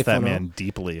Charlie. Miss that man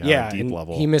deeply on a deep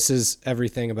level. He misses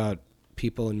everything about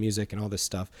people and music and all this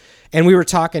stuff. And we were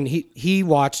talking. He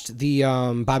watched the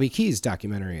Bobby Keys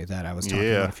documentary that I was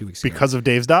talking about a few weeks ago because of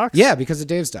Dave's docs. Yeah, because of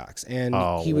Dave's docs, and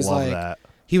he was like, that.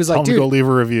 He was like, dude, go leave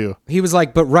a review. He was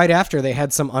like, but right after they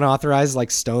had some unauthorized like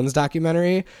Stones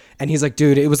documentary, and he's like,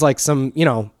 dude, it was like some,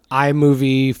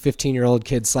 iMovie 15-year-old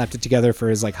kid slapped it together for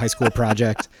his like high school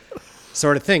project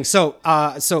sort of thing. So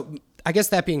I guess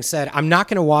that being said, I'm not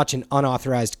going to watch an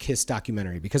unauthorized Kiss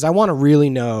documentary because I want to really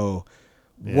know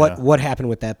what happened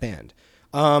with that band.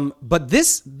 But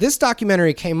this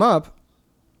documentary came up,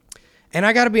 and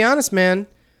I got to be honest, man,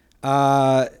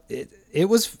 it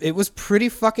was pretty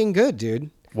fucking good, dude.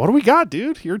 What do we got,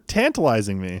 dude? You're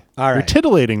tantalizing me. All right. You're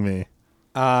titillating me.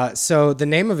 So the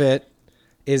name of it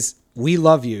is We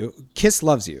Love You. Kiss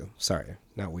Loves You. Sorry,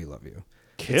 not We Love You.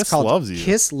 Kiss Loves You.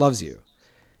 Kiss Loves You.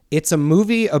 It's a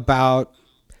movie about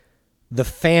the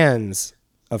fans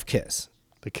of Kiss.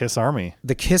 The Kiss Army.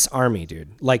 The Kiss Army,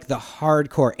 dude. Like the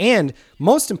hardcore. And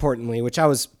most importantly, which I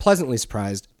was pleasantly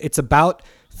surprised, it's about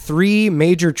 3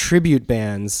 major tribute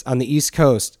bands on the East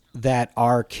Coast that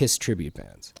are Kiss tribute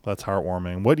bands. That's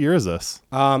heartwarming. What year is this?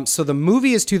 So the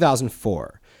movie is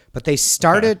 2004, but they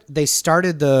started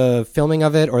the filming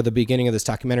of it or the beginning of this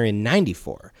documentary in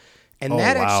 94. And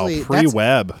actually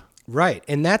pre-web. Right.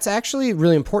 And that's actually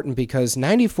really important because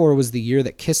 94 was the year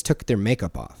that Kiss took their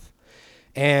makeup off.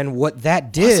 And what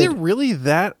that did... Was it really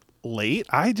that late?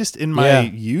 I just, in my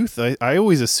youth, I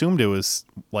always assumed it was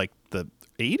like the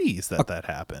 80s that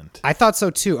happened. I thought so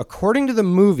too. According to the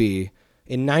movie,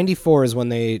 in 94 is when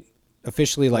they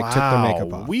officially took their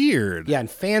makeup off. Weird. Yeah,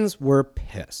 and fans were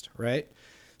pissed, right?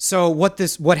 So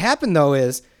what happened though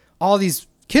is all these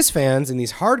Kiss fans and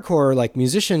these hardcore like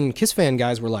musician Kiss fan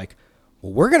guys were like,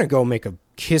 well, we're going to go make a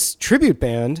Kiss tribute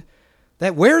band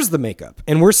that wears the makeup,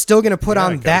 and we're still going to put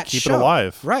on that keep show. It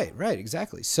alive. Right,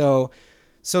 exactly. So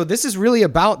this is really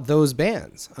about those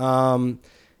bands.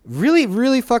 Really,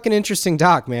 really fucking interesting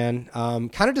doc, man.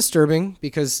 Kind of disturbing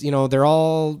because, they're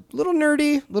all a little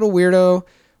nerdy, a little weirdo.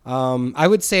 I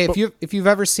would say if you've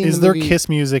ever seen the movie... Is there Kiss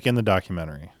music in the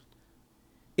documentary?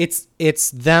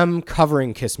 It's them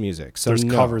covering Kiss music. So there's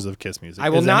covers of Kiss music. I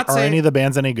will not say... Are any of the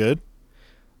bands any good?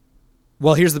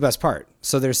 Well, here's the best part.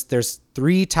 So there's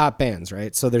 3 top bands,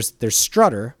 right? So there's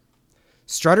Strutter.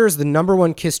 Strutter is the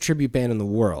 #1 Kiss tribute band in the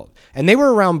world. And they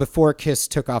were around before Kiss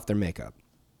took off their makeup.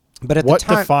 But at the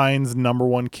time, what defines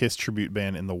 #1 Kiss tribute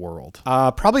band in the world?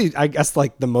 Probably, I guess,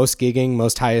 like the most gigging,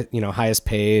 most highest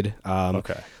paid.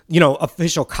 Okay.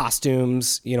 Official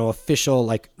costumes. Official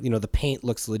the paint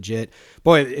looks legit.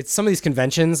 Boy, it's some of these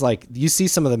conventions. Like you see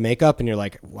some of the makeup, and you're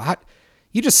like, what?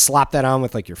 You just slap that on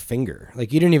with like your finger.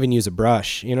 Like you didn't even use a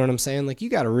brush. You know what I'm saying? Like you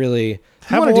got to really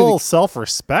have a little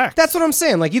self-respect. That's what I'm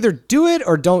saying. Like either do it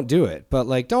or don't do it, but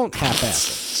like don't half-ass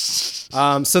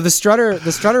it. So the Strutter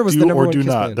was the #1 Kiss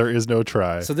not. band. There is no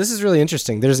try. So this is really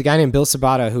interesting. There's a guy named Bill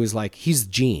Sabata who's like, he's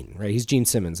Gene, right? He's Gene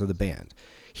Simmons of the band.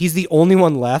 He's the only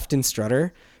one left in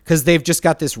Strutter because they've just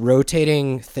got this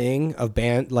rotating thing of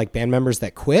band members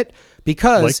that quit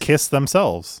because like Kiss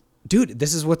themselves. Dude,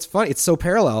 this is what's funny. It's so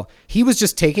parallel. He was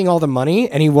just taking all the money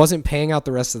and he wasn't paying out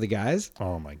the rest of the guys.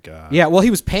 Oh my God. Yeah, well, he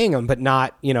was paying them, but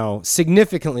not,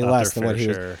 significantly less than what he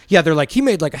was. Yeah, they're like, he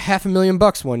made like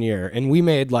 $500,000 one year and we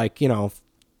made like,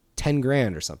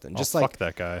 $10,000 or something. Just fuck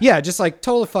that guy. Yeah, just like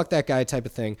totally fuck that guy type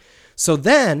of thing. So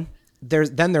then they're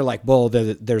like, well,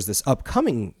 there's this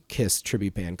upcoming Kiss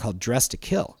tribute band called Dress to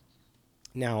Kill.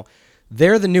 Now,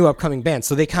 they're the new upcoming band.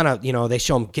 So they kind of, they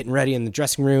show them getting ready in the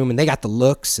dressing room and they got the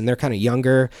looks and they're kind of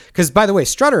younger. Because by the way,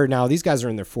 Strutter now, these guys are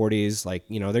in their 40s. Like,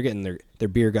 they're getting their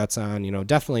beer guts on,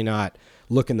 definitely not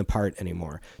looking the part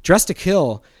anymore. Dress to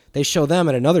Kill, they show them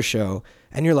at another show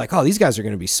and you're like, oh, these guys are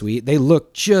going to be sweet. They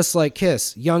look just like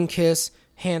Kiss. Young Kiss,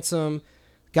 handsome,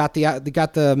 got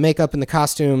the makeup and the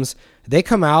costumes. They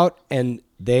come out and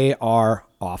they are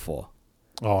awful.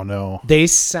 Oh, no. They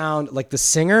sound like the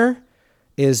singer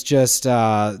is just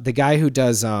the guy who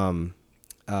does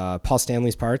Paul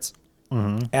Stanley's parts.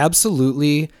 Mm-hmm.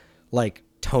 Absolutely like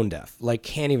tone deaf, like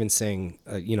can't even sing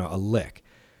a lick.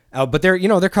 But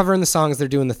they're covering the songs, they're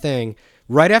doing the thing.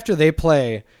 Right after they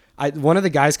play, one of the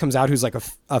guys comes out who's like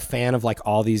a fan of like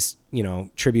all these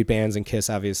tribute bands and Kiss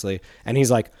obviously, and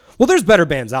he's like, well, there's better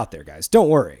bands out there, guys, don't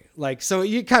worry. Like, so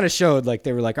you kind of showed like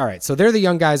they were like, all right, so they're the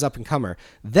young guys up and comer.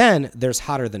 Then there's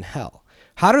Hotter Than Hell.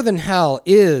 Hotter Than Hell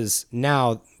is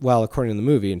now, well, according to the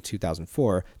movie in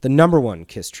 2004, the #1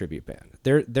 Kiss tribute band.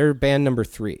 They're band number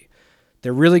 3.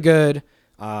 They're really good.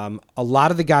 A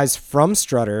lot of the guys from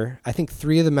Strutter, I think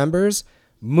 3 of the members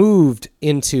moved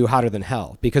into Hotter Than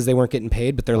Hell because they weren't getting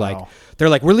paid, but they're like,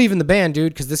 we're leaving the band,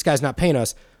 dude, because this guy's not paying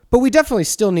us, but we definitely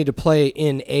still need to play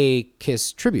in a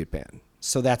Kiss tribute band.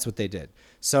 So that's what they did.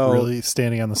 So really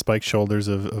standing on the spiked shoulders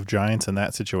of giants in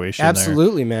that situation.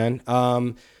 Absolutely, man.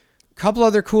 Couple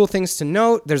other cool things to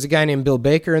note. There's a guy named Bill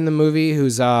Baker in the movie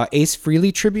who's Ace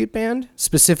Frehley tribute band,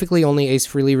 specifically only Ace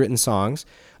Frehley written songs.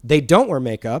 They don't wear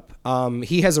makeup.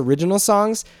 He has original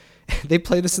songs. They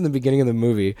play this in the beginning of the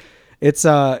movie. It's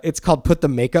called Put the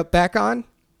Makeup Back On.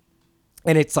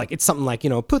 And it's something like,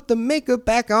 put the makeup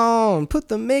back on, put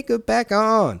the makeup back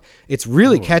on. It's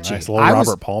really catchy. Nice little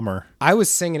Robert Palmer. I was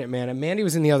singing it, man. And Mandy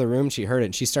was in the other room. She heard it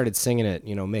and she started singing it,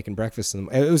 making breakfast.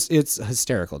 It's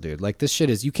hysterical, dude. Like, this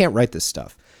shit you can't write this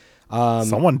stuff.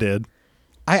 Someone did.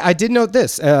 I did note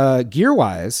this, gear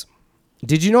wise.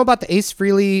 Did you know about the Ace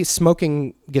Frehley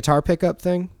smoking guitar pickup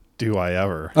thing? Do I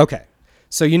ever? Okay.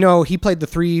 So, he played the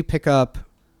 3 pickup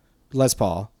Les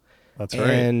Paul. That's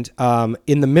right. And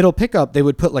in the middle pickup, they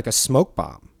would put like a smoke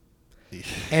bomb.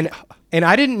 And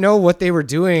I didn't know what they were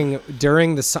doing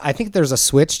during I think there's a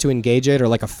switch to engage it or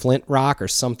like a flint rock or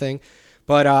something.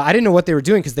 But I didn't know what they were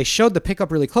doing because they showed the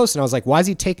pickup really close. And I was like, why is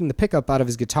he taking the pickup out of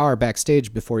his guitar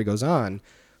backstage before he goes on?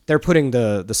 They're putting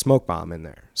the smoke bomb in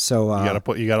there. So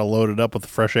you gotta load it up with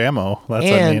fresh ammo.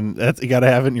 That's you gotta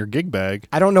have it in your gig bag.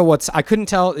 I don't know I couldn't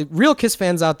tell. Real Kiss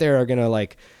fans out there are gonna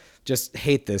like just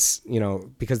hate this,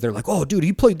 because they're like, oh, dude,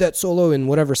 he played that solo in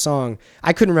whatever song.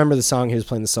 I couldn't remember the song he was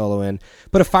playing the solo in,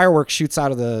 but a firework shoots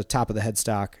out of the top of the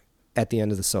headstock at the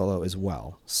end of the solo as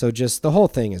well. So just the whole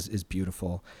thing is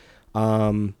beautiful.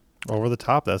 Over the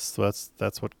top. That's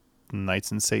what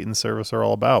Knights in Satan's service are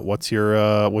all about. What's your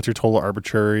total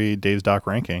arbitrary Dave's Doc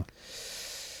ranking?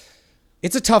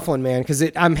 It's a tough one, man, because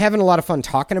I'm having a lot of fun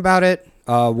talking about it.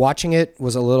 Watching it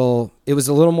was a little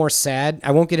more sad.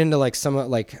 I won't get into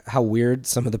how weird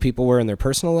some of the people were in their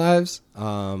personal lives.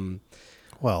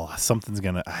 Well, something's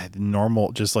gonna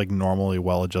normally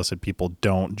well-adjusted people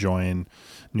don't join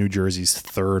New Jersey's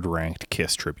 3rd ranked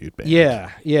Kiss tribute band.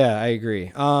 Yeah, I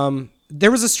agree.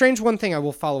 There was a strange one thing I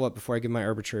will follow up before I give my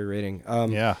arbitrary rating.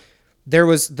 There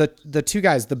was the 2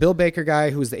 guys, the Bill Baker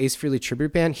guy who was the Ace Frehley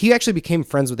tribute band. He actually became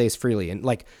friends with Ace Frehley, and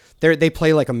they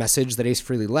play like a message that Ace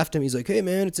Frehley left him. He's like, "Hey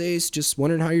man, it's Ace, just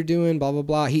wondering how you're doing." Blah blah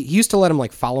blah. He used to let him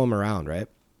follow him around, right?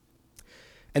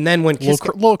 And then when Kiss,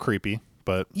 little creepy,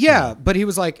 but yeah, but he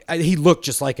was like, he looked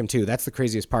just like him too. That's the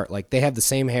craziest part. Like they have the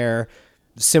same hair,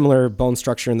 similar bone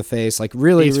structure in the face. Like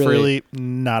really, Ace Frehley,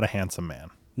 not a handsome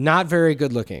man, not very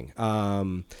good looking.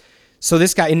 So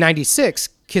this guy in '96.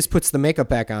 Kiss puts the makeup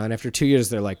back on. After 2 years,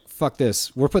 they're like, fuck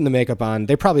this. We're putting the makeup on.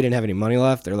 They probably didn't have any money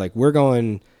left. They're like, we're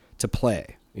going to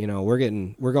play.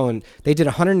 We're going. They did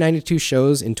 192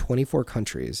 shows in 24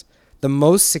 countries. The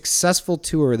most successful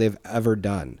tour they've ever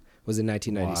done was in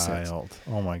 1996. Wild.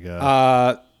 Oh my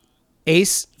God.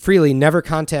 Ace Frehley never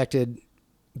contacted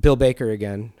Bill Baker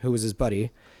again, who was his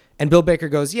buddy. And Bill Baker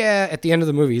goes, yeah, at the end of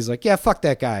the movie, he's like, yeah, fuck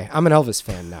that guy. I'm an Elvis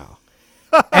fan now.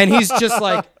 And he's just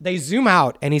like, they zoom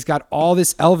out and he's got all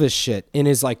this Elvis shit in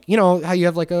his how you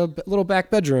have like a little back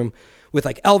bedroom with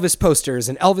like Elvis posters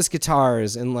and Elvis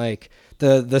guitars and like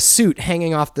the suit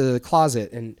hanging off the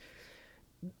closet. And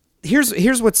here's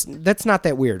that's not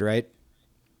that weird, right?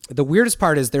 The weirdest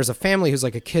part is there's a family who's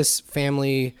like a Kiss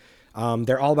family.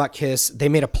 They're all about Kiss. They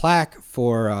made a plaque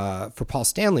for Paul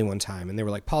Stanley one time, and they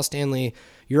were like, Paul Stanley,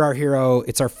 you're our hero.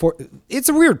 It's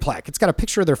a weird plaque. It's got a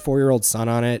picture of their 4-year-old son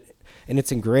on it. And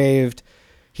it's engraved.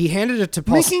 He handed it to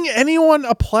Paul. Making anyone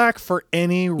a plaque for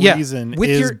any reason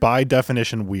is by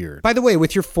definition weird. By the way,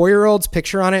 with your 4-year-old's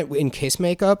picture on it in Kiss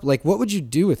makeup, like what would you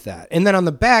do with that? And then on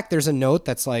the back, there's a note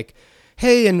that's like,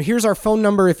 hey, and here's our phone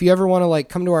number if you ever want to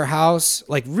come to our house.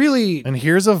 Like really. And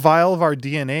here's a vial of our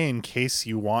DNA in case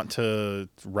you want to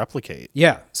replicate.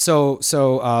 Yeah. So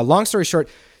long story short,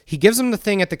 he gives him the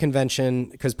thing at the convention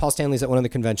because Paul Stanley's at one of the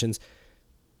conventions.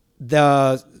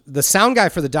 The sound guy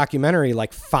for the documentary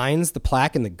finds the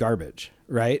plaque in the garbage,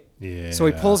 right? Yeah. So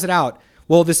he pulls it out.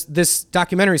 Well, this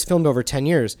documentary is filmed over 10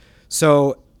 years.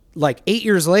 So 8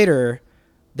 years later,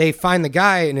 they find the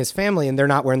guy and his family and they're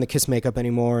not wearing the Kiss makeup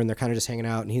anymore and they're kind of just hanging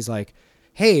out. And he's like,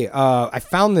 hey, I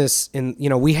found this in,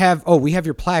 we have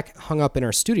your plaque hung up in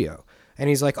our studio. And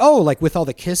he's like, oh, with all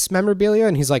the Kiss memorabilia?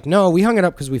 And he's like, no, we hung it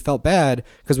up because we felt bad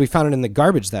because we found it in the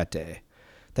garbage that day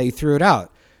that you threw it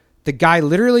out. The guy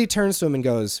literally turns to him and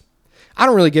goes, I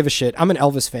don't really give a shit. I'm an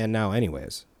Elvis fan now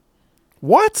anyways.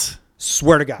 What?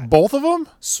 Swear to God. Both of them?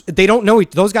 They don't know.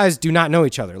 Those guys do not know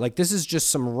each other. This is just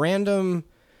some random.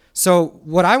 So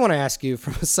what I want to ask you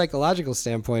from a psychological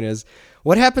standpoint is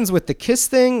what happens with the Kiss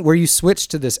thing where you switch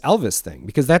to this Elvis thing?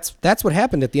 Because that's what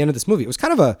happened at the end of this movie. It was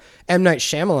kind of a M. Night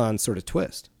Shyamalan sort of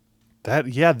twist.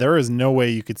 There is no way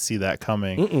you could see that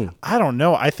coming. Mm-mm. I don't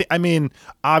know. I mean,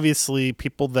 obviously,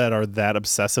 people that are that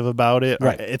obsessive about it,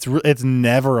 Right. It's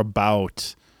never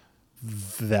about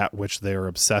that which they're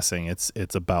obsessing. It's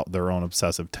about their own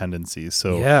obsessive tendencies.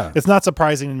 So Yeah. it's not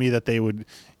surprising to me that they would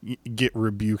get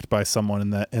rebuked by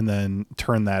someone and then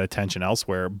turn that attention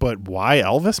elsewhere. But why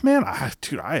Elvis, man?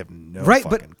 Dude, I have no Right,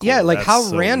 fucking but clue. yeah, like That's how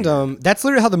so random. weird. That's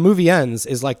literally how the movie ends.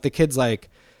 Is like the kid's like,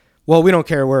 "Well, we don't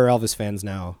care. We're Elvis fans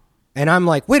now." And I'm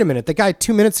like, "Wait a minute! The guy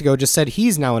 2 minutes ago just said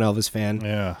he's now an Elvis fan."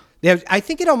 Yeah. I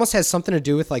think it almost has something to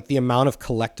do with like the amount of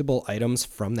collectible items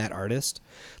from that artist.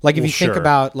 Like if Well, you think sure.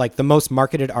 about like the most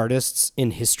marketed artists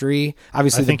in history,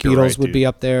 obviously I the think you're Beatles right, would dude. be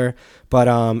up there, but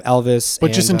Elvis.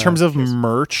 But just in and, terms of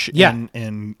merch Yeah.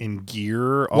 and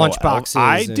gear,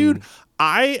 Lunchboxes dude,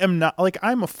 I am not like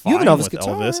I'm a fan You have an Elvis with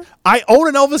guitar. Elvis. I own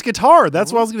an Elvis guitar.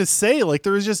 That's what I was gonna say. Like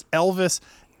there is just Elvis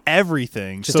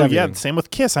everything. Just so everything. yeah, same with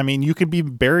Kiss. I mean, you could be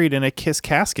buried in a Kiss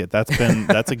casket. That's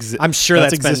I'm sure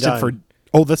that's been existed done. for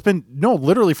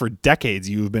literally for decades.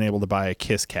 You've been able to buy a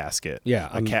Kiss casket. Yeah,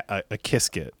 a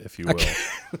Kisket, if you will.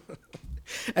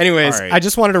 Anyways, All right. I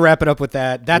just wanted to wrap it up with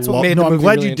that. That's what made the I'm movie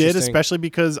glad really you did, interesting. especially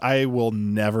because I will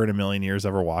never in a million years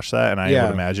ever watch that, and I Yeah.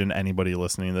 would imagine anybody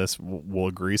listening to this will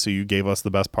agree. So you gave us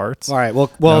the best parts. All right. Well,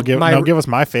 now give my us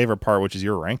my favorite part, which is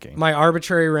your ranking. my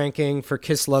arbitrary ranking for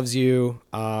Kiss Loves You.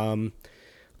 I'm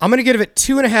gonna give it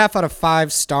 2.5 out of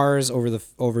 5 stars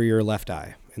over your left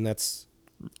eye, and that's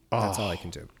all I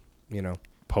can do. You know,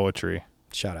 Poetry.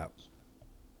 shout out.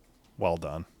 Well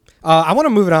done. I want to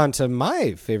move it on to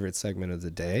my favorite segment of the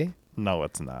day, No,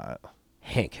 it's not.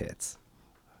 Hank Hits.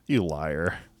 You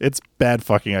liar. It's bad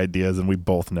fucking ideas, and we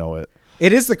both know it.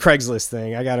 It is the Craigslist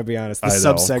thing. I got to be honest. The I know.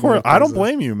 subsegment. Of course, of I don't Craigslist.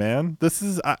 blame you, man. This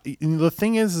is the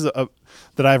thing is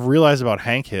that I've realized about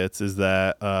Hank Hits is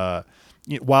that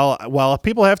while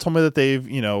people have told me that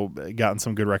they've gotten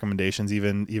some good recommendations,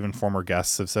 even former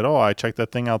guests have said, "Oh, I checked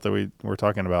that thing out that we were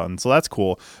talking about," and so that's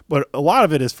cool. But a lot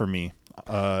of it is for me.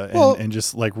 And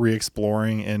just like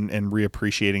re-exploring and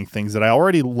reappreciating things that I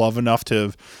already love enough to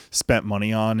have spent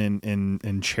money on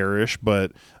and cherish,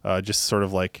 but just sort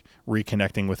of like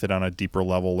reconnecting with it on a deeper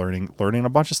level, learning a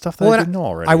bunch of stuff that I didn't know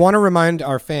already. I want to remind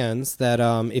our fans that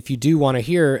if you do want to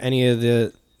hear any of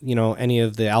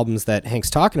the albums that Hank's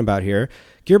talking about here,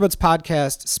 Gearbuds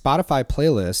Podcast Spotify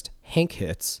playlist, Hank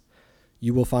Hits,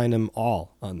 you will find them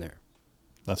all on there.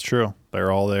 That's true.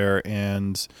 They're all there,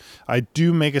 and I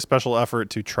do make a special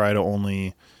effort to try to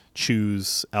only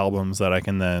choose albums that I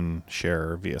can then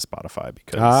share via Spotify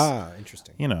because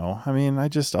interesting. I mean,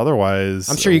 otherwise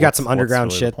I'm sure you got some what's underground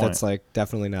really the shit point? that's like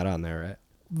definitely not on there, right?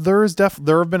 There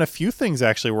have been a few things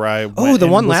actually where I Oh, the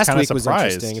one last kinda week was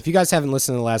surprised. interesting. If you guys haven't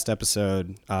listened to the last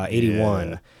episode, 81.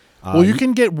 Yeah. Well, you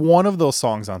can get one of those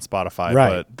songs on Spotify,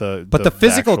 Right. but the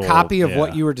physical actual- copy of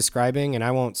what yeah. you were describing, and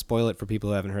I won't spoil it for people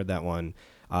who haven't heard that one.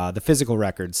 The physical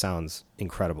record sounds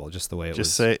incredible, just the way it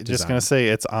was. just gonna say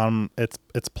it's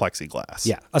plexiglass.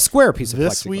 Yeah, a square piece of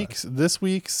This plexiglass. this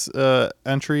week's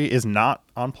entry is not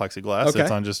on plexiglass. Okay.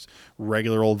 It's on just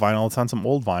regular old vinyl. It's on some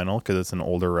old vinyl because it's an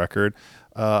older record.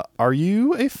 Are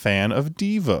you a fan of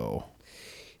Devo?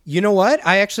 You know what?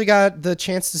 I actually got the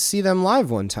chance to see them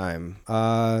live one time.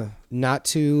 Not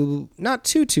too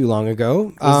long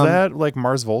ago. Was that like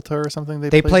Mars Volta or something?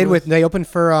 They played with. They opened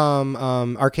for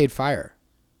Arcade Fire.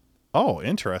 Oh,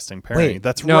 interesting pairing. Wait,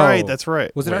 That's no. right. That's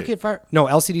right. Was it Wait. Arcade Fire? No,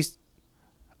 LCD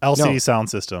LCD No. Sound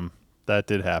System. That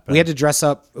did happen. We had to dress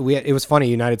up. It was funny.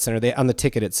 United Center. On the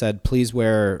ticket it said, "Please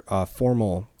wear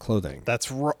formal clothing."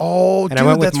 That's oh, And dude, I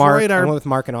went with that's Mark. right. I went with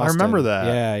Mark and I Austin. remember that.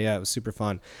 Yeah, it was super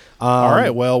fun. All right,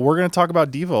 well, we're gonna talk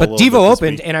about Devo. But a little Devo bit this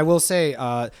opened, week. and I will say,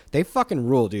 they fucking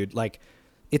rule, dude. Like,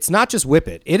 it's not just Whip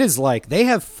It. It is like they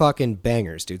have fucking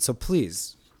bangers, dude. So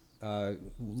please,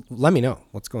 let me know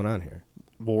what's going on here.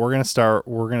 Well, we're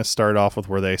gonna start off with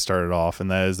where they started off, and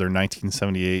that is their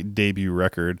 1978 debut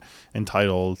record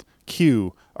entitled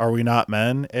 "Q, Are We Not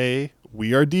Men? A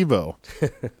We Are Devo,"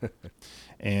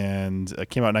 and it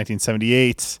came out in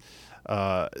 1978.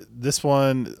 This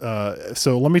one,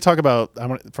 so let me talk about.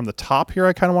 From the top here.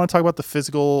 I kind of want to talk about the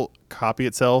physical copy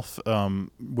itself,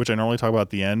 which I normally talk about at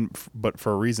the end, but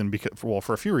for a reason.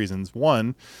 For a few reasons.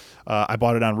 One, I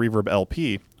bought it on Reverb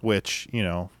LP, which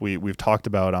we've talked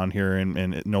about on here, and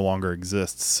it no longer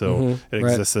exists. So it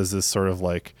exists as this sort of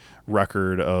like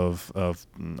record of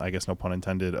I guess no pun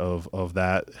intended of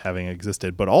that having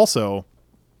existed, but also.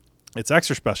 It's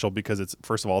extra special because it's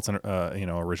first of all it's an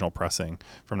original pressing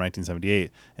from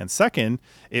 1978, and second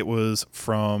it was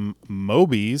from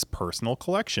Moby's personal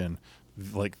collection.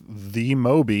 like the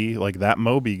Moby, like that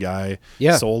Moby guy,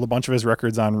 Yeah. sold a bunch of his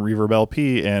records on Reverb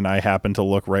LP, and I happened to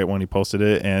look right when he posted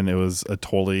it, and it was a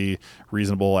totally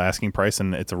reasonable asking price,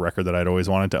 and it's a record that I'd always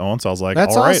wanted to own. So I was like,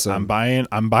 That's all right, awesome.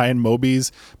 I'm buying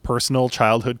Moby's personal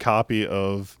childhood copy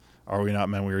of Are We Not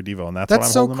Men, We Are Devo, and that's what I'm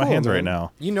so holding in cool, my hands man. right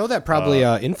now. You know that probably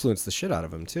influenced the shit out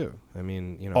of him too. I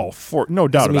mean, you know. Oh, for no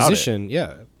as doubt a about musician,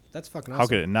 yeah, that's fucking it. awesome. How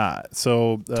could it not?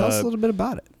 So Tell us a little bit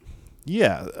about it.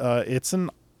 yeah, it's an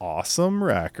awesome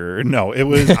record. No, it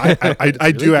was.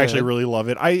 I do actually good. really love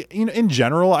it. In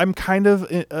general, I'm kind of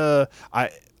I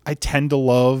tend to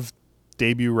love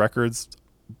debut records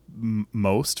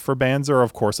most for bands. There are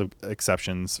of course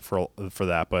exceptions for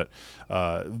that, but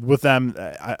with them,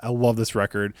 I love this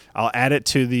record. I'll add it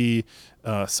to the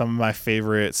some of my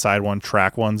favorite side one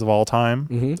track ones of all time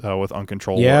with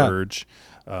Uncontrollable Urge.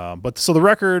 But so the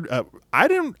record, I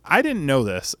didn't know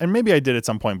this, and maybe I did at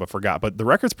some point but forgot. But the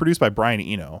record's produced by Brian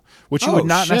Eno, which you would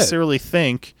not necessarily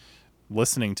think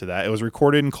listening to that. It was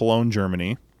recorded in Cologne,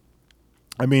 Germany.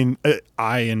 I mean,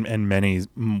 I and many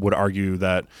would argue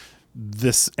that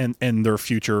this and their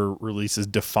future releases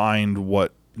defined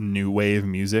what new wave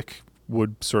music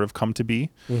would sort of come to be.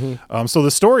 So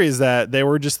the story is that they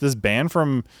were just this band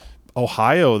from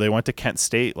Ohio. They went to Kent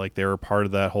State, like they were part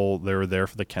of that whole, they were there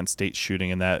for the Kent State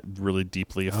shooting, and that really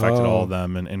deeply affected all of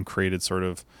them and created sort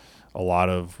of a lot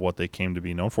of what they came to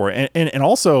be known for. And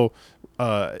also,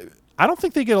 I don't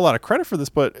think they get a lot of credit for this,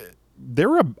 but they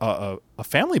were a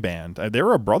family band. They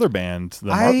were a brother band.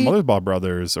 The Mothersbaugh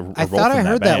brothers. I thought I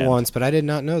heard that once, but I did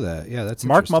not know that. Yeah, that's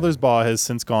Mark Mothersbaugh has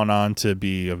since gone on to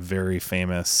be a very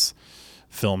famous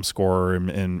film scorer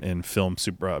and film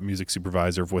music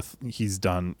supervisor. He's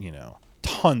done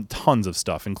tons of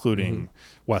stuff, including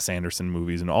Wes Anderson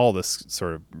movies and all this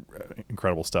sort of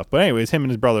incredible stuff. But anyways, him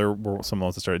and his brother were some of the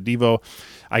ones that started Devo.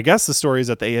 I guess the story is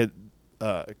that they had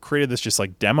created this just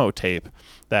like demo tape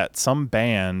that some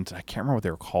band, I can't remember what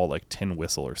they were called, like Tin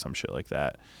Whistle or some shit like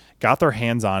that, got their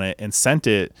hands on it and sent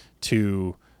it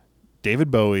to David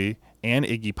Bowie and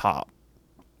Iggy Pop.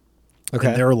 Okay.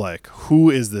 And they were like, who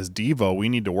is this Devo? We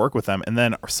need to work with them. And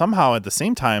then somehow at the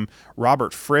same time,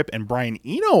 Robert Fripp and Brian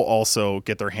Eno also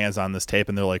get their hands on this tape,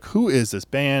 and they're like, who is this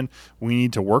band? We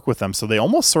need to work with them. So they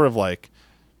almost sort of like,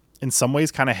 in some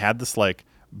ways, kind of had this like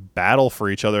battle for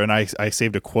each other. And I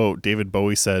saved a quote. David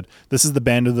Bowie said, "This is the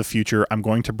band of the future. I'm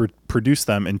going to produce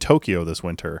them in Tokyo this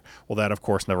winter." Well, that of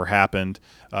course never happened.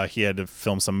 He had to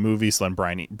film some movies. So then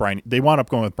Brian, they wound up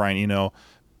going with Brian Eno.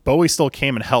 Bowie still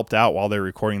came and helped out while they were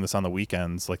recording this on the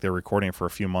weekends. Like they were recording it for a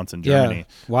few months in Germany.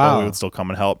 Yeah. Wow. Bowie would still come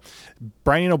and help.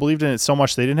 Brian Eno believed in it so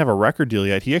much they didn't have a record deal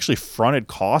yet. He actually fronted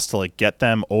costs to like get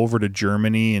them over to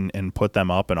Germany and put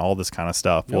them up and all this kind of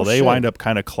stuff. Well, they wind up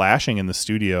kind of clashing in the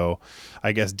studio.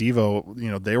 I guess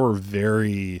Devo, they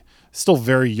were still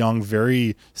very young,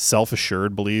 very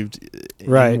self-assured, believed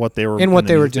in what they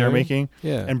were making.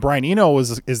 Yeah. And Brian Eno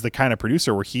is the kind of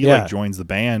producer where he like joins the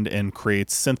band and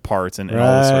creates synth parts and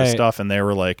all this sort of stuff. And they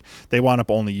were like, they wound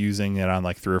up only using it on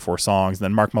like 3 or 4 songs. And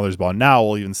then Mark Mothersbaugh now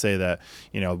will even say that,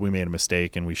 we made a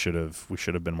mistake and we should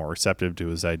have been more receptive to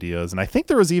his ideas. And I think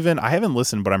there was even, I haven't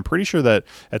listened, but I'm pretty sure that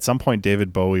at some point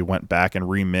David Bowie went back and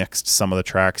remixed some of the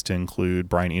tracks to include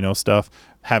Brian Eno stuff.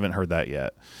 Haven't heard that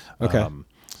yet. Okay.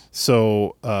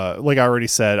 So, like I already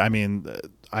said, I mean,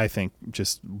 I think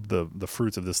just the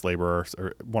fruits of this labor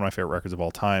are one of my favorite records of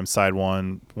all time. Side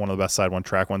one of the best side one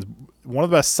track ones, one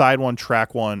of the best side one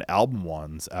track one album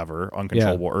ones ever,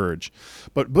 Uncontrollable Urge.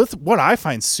 But with what I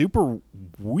find super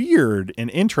weird and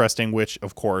interesting, which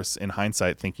of course in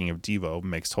hindsight thinking of Devo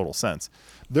makes total sense,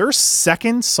 their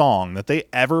second song that they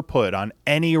ever put on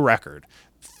any record,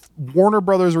 Warner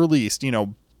Brothers released,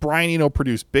 Brian Eno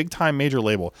produced, big time major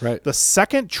label. Right. The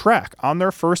second track on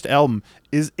their first album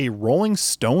is a Rolling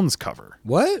Stones cover.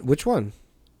 What? Which one?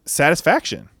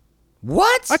 Satisfaction.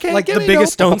 What? I can't like get the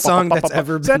biggest Stones song that's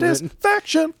ever been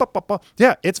Satisfaction.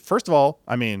 Yeah, it's first of all,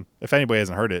 I mean, if anybody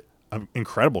hasn't heard it, an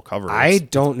incredible cover. I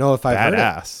don't know if I've heard it.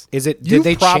 Badass. Is it?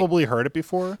 You've probably heard it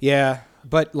before. Yeah.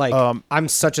 But like, I'm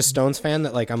such a Stones fan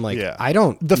that like I'm like, yeah. I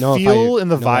don't the know feel if and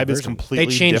the vibe is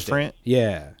completely different.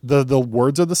 Yeah, the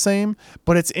words are the same,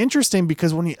 but it's interesting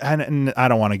because when you and I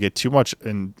don't want to get too much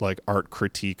in like art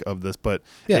critique of this, but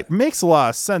it makes a lot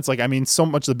of sense. Like I mean, so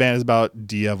much of the band is about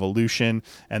de-evolution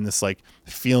and this like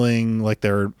feeling like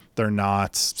they're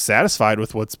not satisfied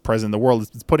with what's present in the world.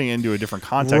 It's putting it into a different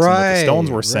context than what the Stones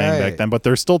were saying back then, but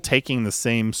they're still taking the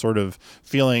same sort of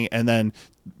feeling and then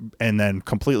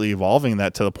completely evolving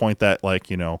that to the point that like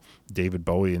David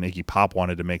Bowie and Iggy Pop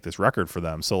wanted to make this record for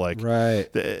them. So like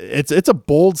it's a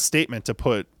bold statement to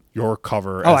put your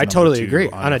cover. Oh, I totally agree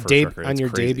on your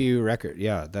debut record.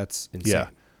 Yeah, that's insane. Yeah.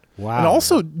 Wow. And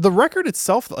also the record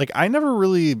itself, like I never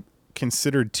really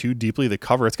considered too deeply the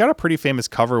cover. It's got a pretty famous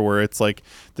cover where it's like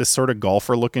this sort of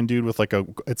golfer looking dude with like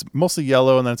it's mostly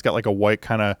yellow and then it's got like a white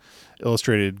kind of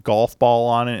illustrated golf ball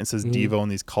on it. It says Devo in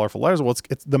these colorful letters. Well,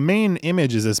 it's the main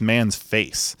image is this man's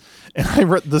face. And I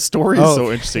read the story is so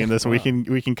interesting in this. Wow.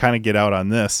 We can kind of get out on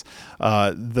this.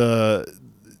 The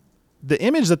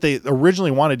image that they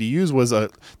originally wanted to use was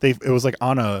it was like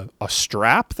on a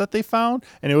strap that they found,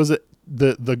 and it was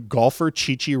the golfer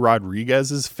Chichi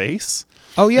Rodriguez's face.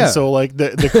 Oh yeah. And so like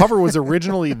the cover was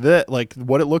originally like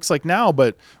what it looks like now,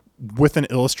 but with an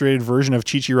illustrated version of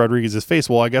Chichi Rodriguez's face.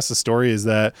 Well, I guess the story is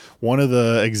that one of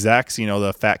the execs,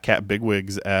 the fat cat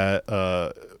bigwigs at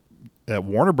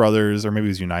Warner Brothers, or maybe it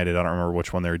was United, I don't remember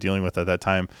which one they were dealing with at that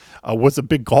time, was a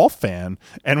big golf fan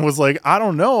and was like, I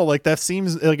don't know, like that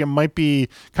seems like it might be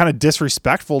kind of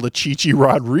disrespectful to Chichi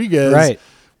Rodriguez. Right.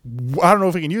 I don't know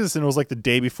if we can use this. And it was like the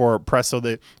day before press.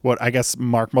 So what I guess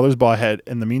Mark Mothersbaugh had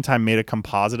in the meantime made a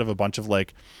composite of a bunch of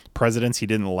like presidents he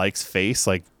didn't like's face,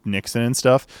 like Nixon and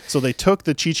stuff. So they took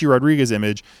the Chichi Rodriguez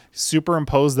image,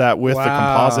 superimposed that with the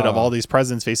composite of all these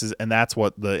presidents' faces, and that's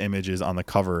what the image is on the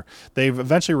cover. They've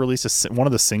eventually released one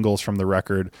of the singles from the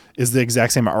record is the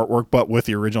exact same artwork, but with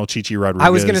the original Chichi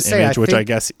Rodriguez image, which I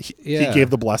guess he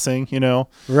gave the blessing,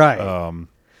 Right.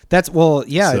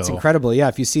 It's incredible. Yeah,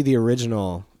 if you see the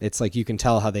original, it's like you can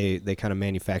tell how they kind of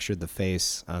manufactured the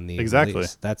face on the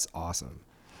release. That's awesome.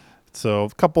 So a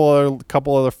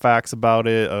couple other facts about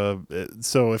it.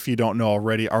 So if you don't know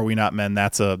already, "Are We Not Men?"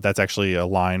 That's actually a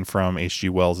line from H.G.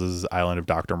 Wells's Island of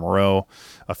Dr. Moreau,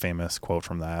 a famous quote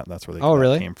from that. That's where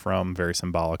that came from. Very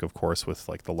symbolic, of course, with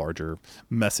like the larger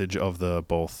message of the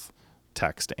both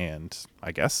text and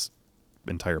I guess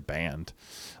entire band.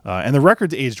 And the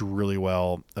record's aged really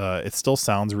well. It still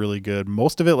sounds really good.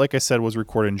 Most of it, like I said, was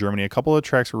recorded in Germany. A couple of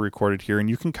tracks were recorded here, and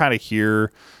you can kind of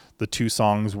hear the two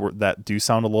songs that do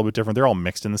sound a little bit different. They're all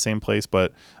mixed in the same place,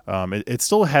 but it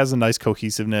still has a nice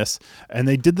cohesiveness. And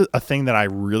they did a thing that I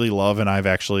really love, and I've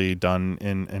actually done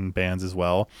in bands as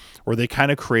well, where they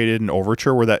kind of created an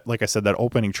overture where that, like I said, that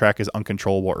opening track is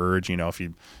Uncontrollable Urge. If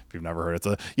you've never heard it, it's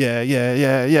a yeah,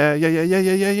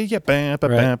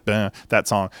 that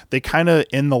song. They kind of,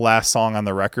 in the last song on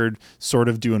the record, sort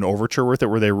of do an overture with it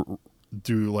where they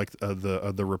do like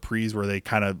the reprise where they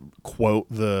kind of quote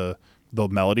the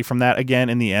melody from that again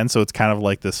in the end. So it's kind of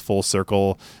like this full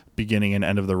circle beginning and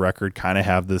end of the record kind of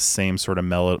have this same sort of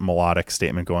melodic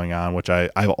statement going on, which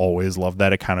I've always loved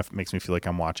that. It kind of makes me feel like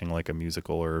I'm watching like a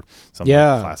musical or something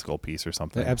like a classical piece or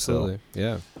something. Absolutely. So,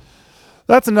 yeah.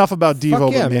 That's enough about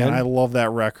Devo, but man, I love that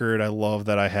record. I love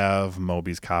that I have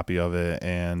Moby's copy of it,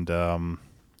 and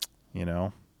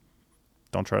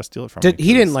don't try to steal it from me.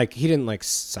 He didn't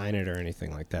sign it or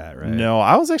anything like that, right? No,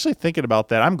 I was actually thinking about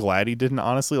that. I'm glad he didn't,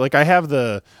 honestly. Like I have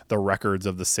the records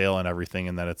of the sale and everything,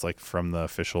 and that it's like from the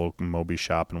official Moby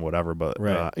shop and whatever. But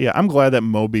I'm glad that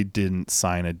Moby didn't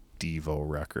sign a Devo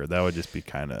record. That would just be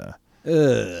kind of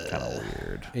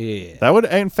weird. Yeah. That would,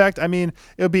 in fact, I mean,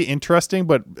 it would be interesting,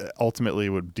 but ultimately it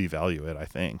would devalue it, I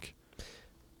think.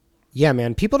 Yeah,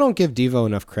 man. People don't give Devo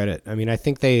enough credit. I mean, I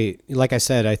think like I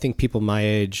said, I think people my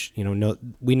age,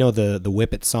 we know the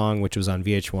Whip It song, which was on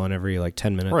VH1 every like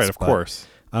 10 minutes. Right, of course.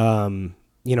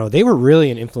 They were really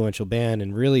an influential band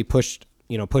and really pushed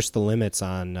the limits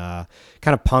on kind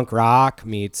of punk rock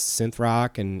meets synth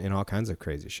rock and all kinds of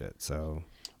crazy shit. So.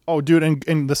 Oh, dude,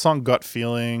 and the song Gut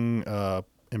Feeling,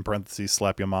 in parentheses,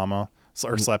 Slap Your Mama.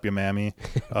 Or Slap Your Mammy.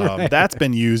 That's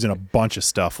been used in a bunch of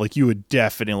stuff. Like you would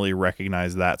definitely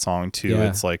recognize that song too. Yeah.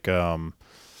 It's like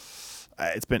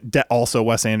it's been also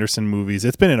Wes Anderson movies.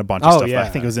 It's been in a bunch of stuff. Yeah, I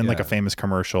think it was in like a famous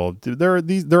commercial.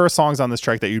 There are songs on this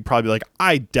track that you'd probably be like,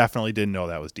 I definitely didn't know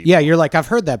that was Devo. Yeah, you're like, I've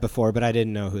heard that before, but I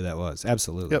didn't know who that was.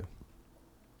 Absolutely. Yep.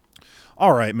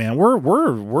 All right, man.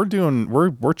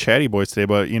 We're chatty boys today,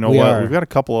 but you know what? We've got a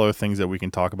couple other things that we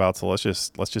can talk about. So let's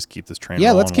just keep this train.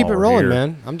 Yeah, let's keep it rolling,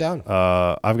 man. I'm down.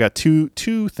 I've got two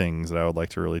things that I would like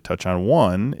to really touch on.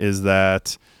 One is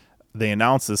that they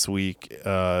announced this week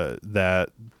that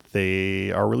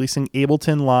they are releasing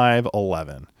Ableton Live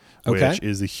 11. Which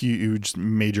is a huge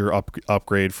major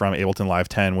upgrade from Ableton Live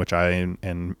 10, which I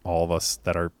and all of us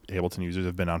that are Ableton users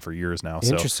have been on for years now.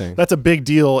 Interesting. So that's a big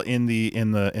deal in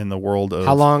the world of.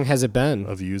 How long has it been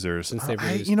of users since they've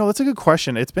released? That's a good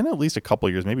question. It's been at least a couple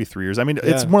of years, maybe 3 years. I mean,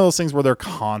 it's one of those things where they're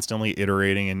constantly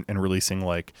iterating and releasing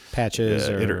like patches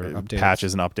or updates.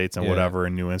 Patches and updates and whatever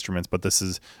and new instruments. But this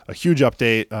is a huge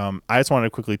update. I just wanted to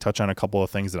quickly touch on a couple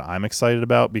of things that I'm excited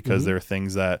about because there are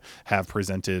things that have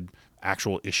presented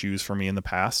actual issues for me in the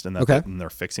past and they're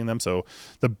fixing them. So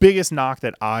the biggest knock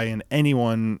that I and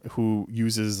anyone who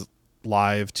uses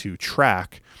Live to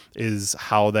track is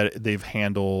how that they've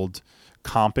handled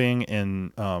comping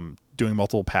and doing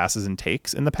multiple passes and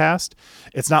takes in the past.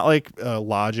 It's not like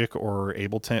Logic or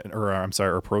Ableton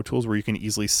or Pro Tools where you can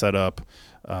easily set up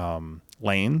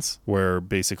lanes where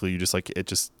basically you just like it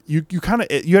just you had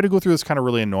to go through this kind of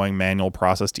really annoying manual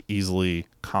process to easily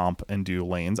comp and do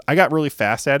lanes. I got really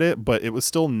fast at it, but it was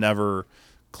still never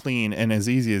clean and as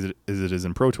easy as it is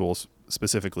in Pro Tools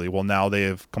specifically. Well, now they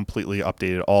have completely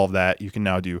updated all of that. You can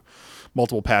now do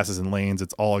multiple passes and lanes.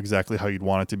 It's all exactly how you'd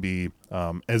want it to be,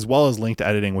 as well as linked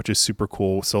editing, which is super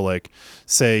cool. So like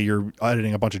say you're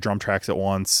editing a bunch of drum tracks at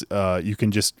once, you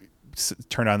can just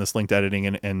turn on this linked editing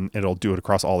and it'll do it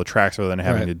across all the tracks rather than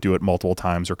having to do it multiple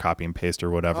times or copy and paste or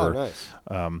whatever.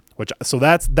 Oh, nice. So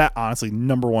that's honestly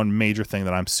number one major thing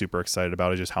that I'm super excited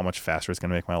about is just how much faster it's going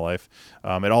to make my life.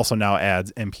 It also now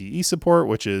adds MPE support,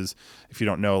 which is, if you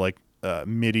don't know, like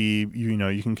MIDI,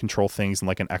 you can control things in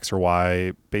like an X or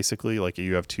Y, basically. Like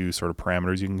you have two sort of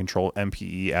parameters you can control.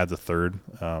 MPE adds a third.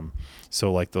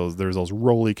 So like there's those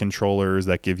Roly controllers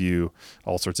that give you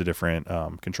all sorts of different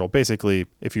control. Basically,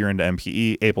 if you're into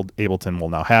MPE, Ableton will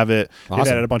now have it. Awesome.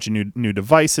 They've added a bunch of new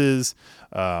devices.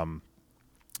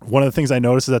 One of the things I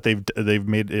noticed is that they've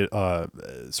made it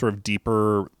sort of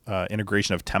deeper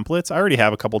integration of templates. I already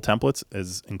have a couple templates,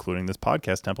 including this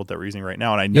podcast template that we're using right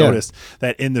now. And I noticed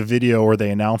that in the video where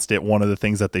they announced it, one of the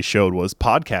things that they showed was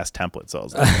podcast templates. So I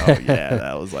was like, oh yeah,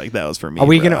 that was for me. Are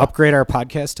we going to upgrade our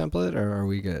podcast template, or are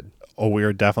we good? Oh, we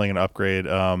are definitely going to upgrade.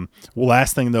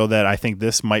 Last thing though, that I think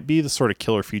this might be the sort of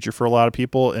killer feature for a lot of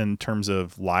people in terms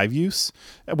of live use,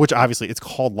 which obviously it's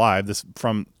called live. This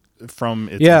from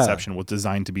its inception was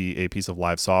designed to be a piece of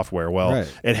live software. Well,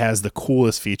 It has the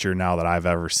coolest feature now that I've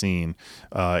ever seen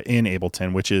in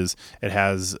Ableton, which is it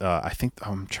has, I think,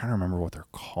 I'm trying to remember what they're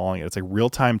calling it. It's like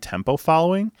real-time tempo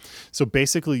following. So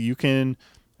basically you can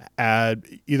add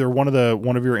either one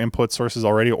of your input sources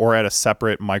already or add a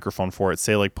separate microphone for it.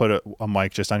 Say like put a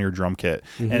mic just on your drum kit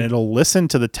and it'll listen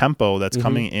to the tempo that's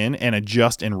coming in and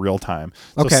adjust in real time.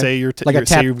 So say you've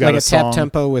got a tap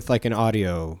tempo with like an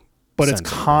audio, but it's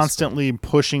constantly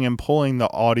pushing and pulling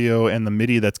the audio and the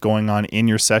MIDI that's going on in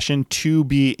your session to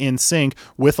be in sync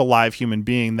with a live human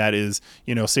being that is,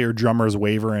 say your drummer is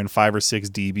wavering 5 or 6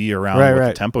 dB around what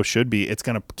the tempo should be. It's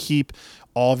going to keep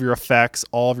all of your effects,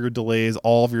 all of your delays,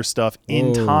 all of your stuff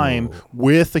in time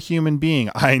with a human being.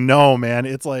 I know, man.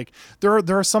 It's like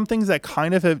there are some things that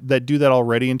kind of that do that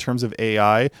already in terms of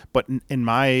AI, but in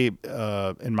my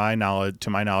knowledge,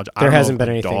 there hasn't been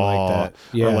anything like that,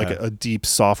 or like a deep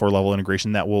software level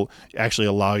integration that will actually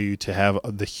allow you to have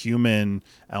the human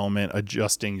element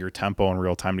adjusting your tempo in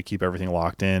real time to keep everything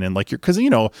locked in. And like because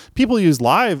people use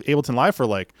Ableton Live for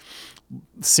like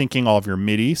syncing all of your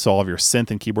MIDI, so all of your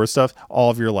synth and keyboard stuff, all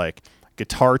of your like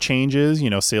guitar changes,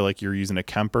 say like you're using a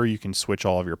Kemper, you can switch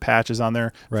all of your patches on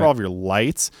there for all of your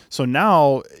lights. So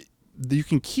now you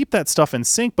can keep that stuff in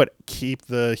sync, but keep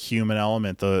the human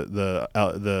element,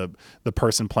 the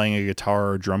person playing a guitar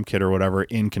or drum kit or whatever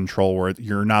in control, where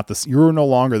you're no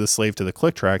longer the slave to the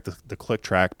click track. The click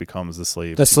track becomes the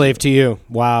slave to you.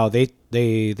 Wow. They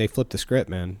flipped the script,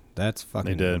 man. That's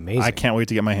fucking amazing. I can't wait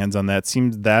to get my hands on that.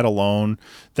 Seems that alone,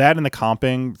 that and the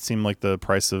comping seemed like the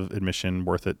price of admission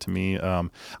worth it to me.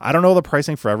 I don't know the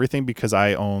pricing for everything because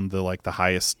I own the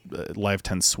highest Live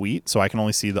 10 suite, so I can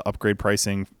only see the upgrade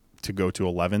pricing to go to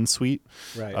 11 suite,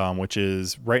 which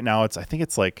is right now I think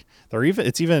it's like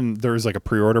there's like a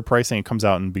pre-order pricing. It comes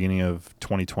out in the beginning of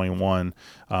 2021.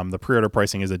 The pre-order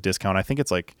pricing is a discount. I think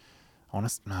it's like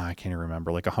I can't even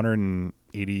remember, like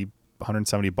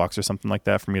 $170 or something like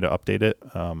that for me to update it.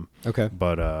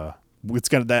 But it's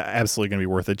that absolutely gonna be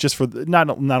worth it, just for not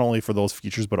only for those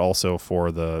features but also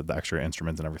for the extra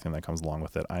instruments and everything that comes along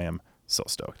with it. I am so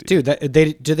stoked, dude.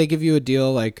 Do they give you a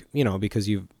deal like because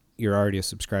you're already a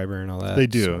subscriber and all that? They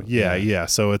do. So, yeah.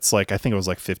 So it's like, I think it was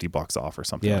like $50 off or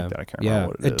something like that. I can't remember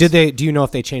what it is. Do you know if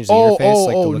they changed the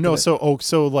interface? No. So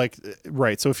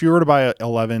if you were to buy an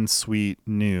 11 suite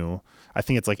new, I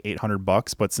think it's like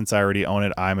 $800, but since I already own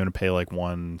it, I'm going to pay like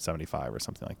 $175 or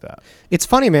something like that. It's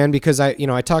funny, man, because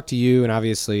I talked to you, and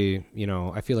obviously,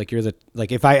 I feel like you're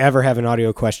if I ever have an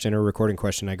audio question or recording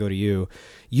question, I go to you.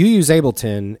 You use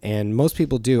Ableton, and most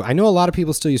people do. I know a lot of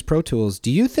people still use Pro Tools. Do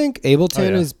you think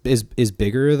Ableton is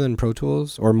bigger than Pro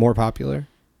Tools or more popular?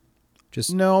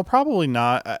 No, probably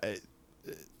not.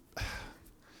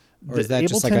 Or is that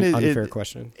just like an unfair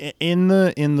question? In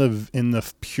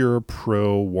the pure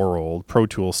pro world, Pro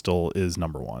Tools still is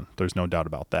number one. There's no doubt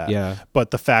about that. Yeah. But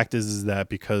the fact is that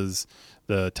because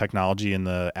the technology and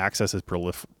the access is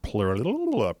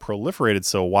proliferated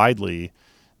so widely,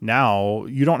 now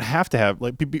you don't have to have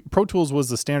like Pro Tools was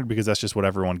the standard because that's just what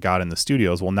everyone got in the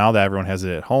studios. Well, now that everyone has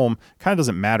it at home, kind of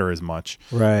doesn't matter as much.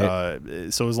 Right.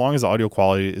 So as long as the audio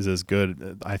quality is as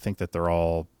good, I think that they're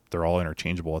all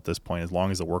interchangeable at this point. As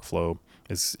long as the workflow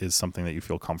is something that you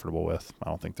feel comfortable with, I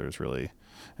don't think there's really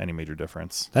any major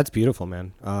difference. That's beautiful,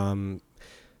 man.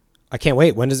 I can't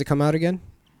wait. When does it come out again?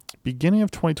 Beginning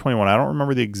of 2021. I don't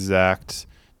remember the exact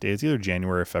date. It's either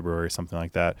January or February, something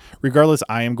like that. Regardless,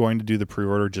 I am going to do the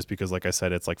pre-order just because, like I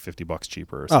said, it's like $50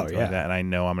 cheaper or something like that, and I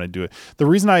know I'm going to do it. The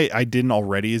reason I didn't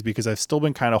already is because I've still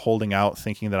been kind of holding out,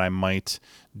 thinking that I might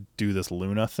do this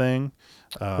Luna thing.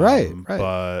 Right.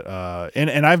 But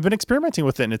and I've been experimenting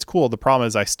with it, and it's cool. The problem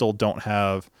is I still don't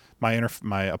have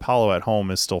my Apollo at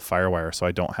home is still FireWire, so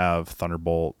I don't have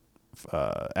Thunderbolt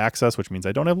access, which means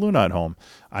I don't have Luna at home.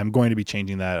 I'm going to be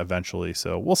changing that eventually,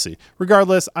 so we'll see.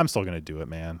 Regardless, I'm still going to do it,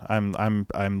 man.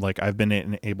 I'm like I've been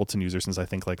an Ableton user since I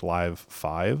think like Live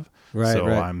 5. Right. So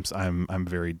right. I'm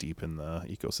very deep in the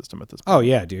ecosystem at this point. Oh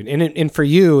yeah, dude. And for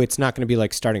you, it's not going to be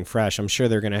like starting fresh. I'm sure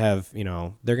they're going to have,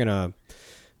 it'll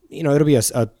be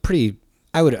a pretty,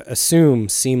 I would assume,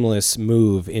 seamless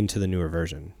move into the newer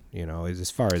version. As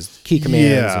far as key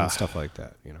commands and stuff like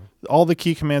that. All the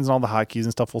key commands and all the hotkeys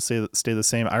and stuff will stay the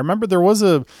same. I remember there was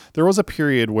a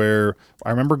period where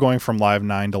I remember going from Live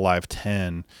 9 to Live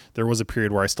 10. There was a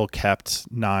period where I still kept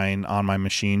 9 on my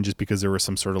machine just because there were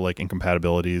some sort of like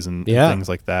incompatibilities and things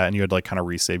like that, and you had to like kind of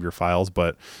resave your files.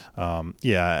 But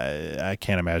I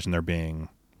can't imagine there being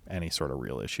any sort of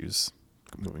real issues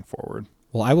moving forward.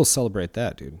 Well, I will celebrate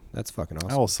that, dude. That's fucking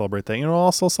awesome. I will celebrate that. You know what I'll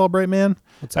also celebrate, man?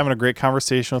 Having a great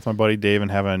conversation with my buddy Dave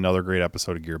and having another great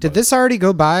episode of Gearbuds. Did this already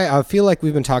go by? I feel like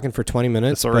we've been talking for 20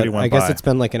 minutes. It's already went I guess by. it's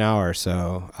been like an hour,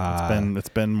 so it's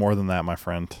been more than that, my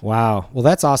friend. Wow. Well,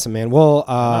 that's awesome, man. Well,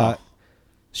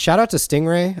 shout out to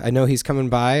Stingray. I know he's coming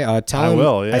by. Tell him,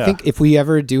 will, yeah. I think if we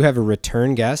ever do have a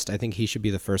return guest, I think he should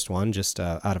be the first one, just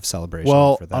out of celebration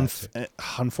for that.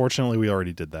 Unfortunately, we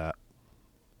already did that.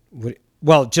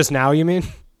 Well, just now, you mean?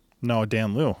 No,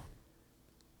 Dan Liu.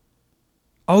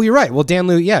 Oh, you're right. Well, Dan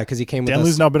Liu, yeah, because he came with us. Dan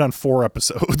Liu's now been on 4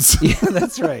 episodes. Yeah,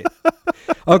 that's right.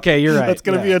 Okay, you're right. That's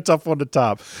going to be a tough one to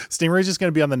top. Stingray's just going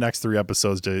to be on the next 3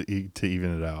 episodes to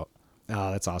even it out.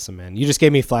 Oh, that's awesome, man. You just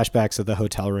gave me flashbacks of the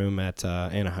hotel room at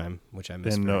Anaheim, which I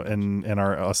missed. And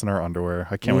us in our underwear.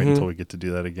 I can't wait until we get to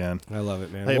do that again. I love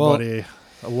it, man. Hey, buddy.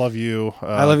 I love you.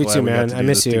 I love you too, man. I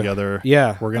miss you. Together.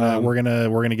 Yeah, we're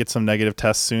gonna get some negative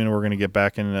tests soon. We're gonna get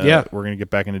back in. We're gonna get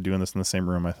back into doing this in the same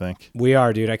room. I think we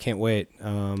are, dude. I can't wait.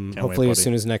 Hopefully as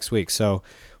soon as next week. So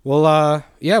we'll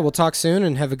talk soon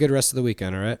and have a good rest of the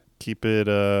weekend. All right. Keep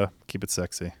it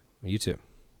sexy. You too.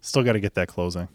 Still got to get that closing.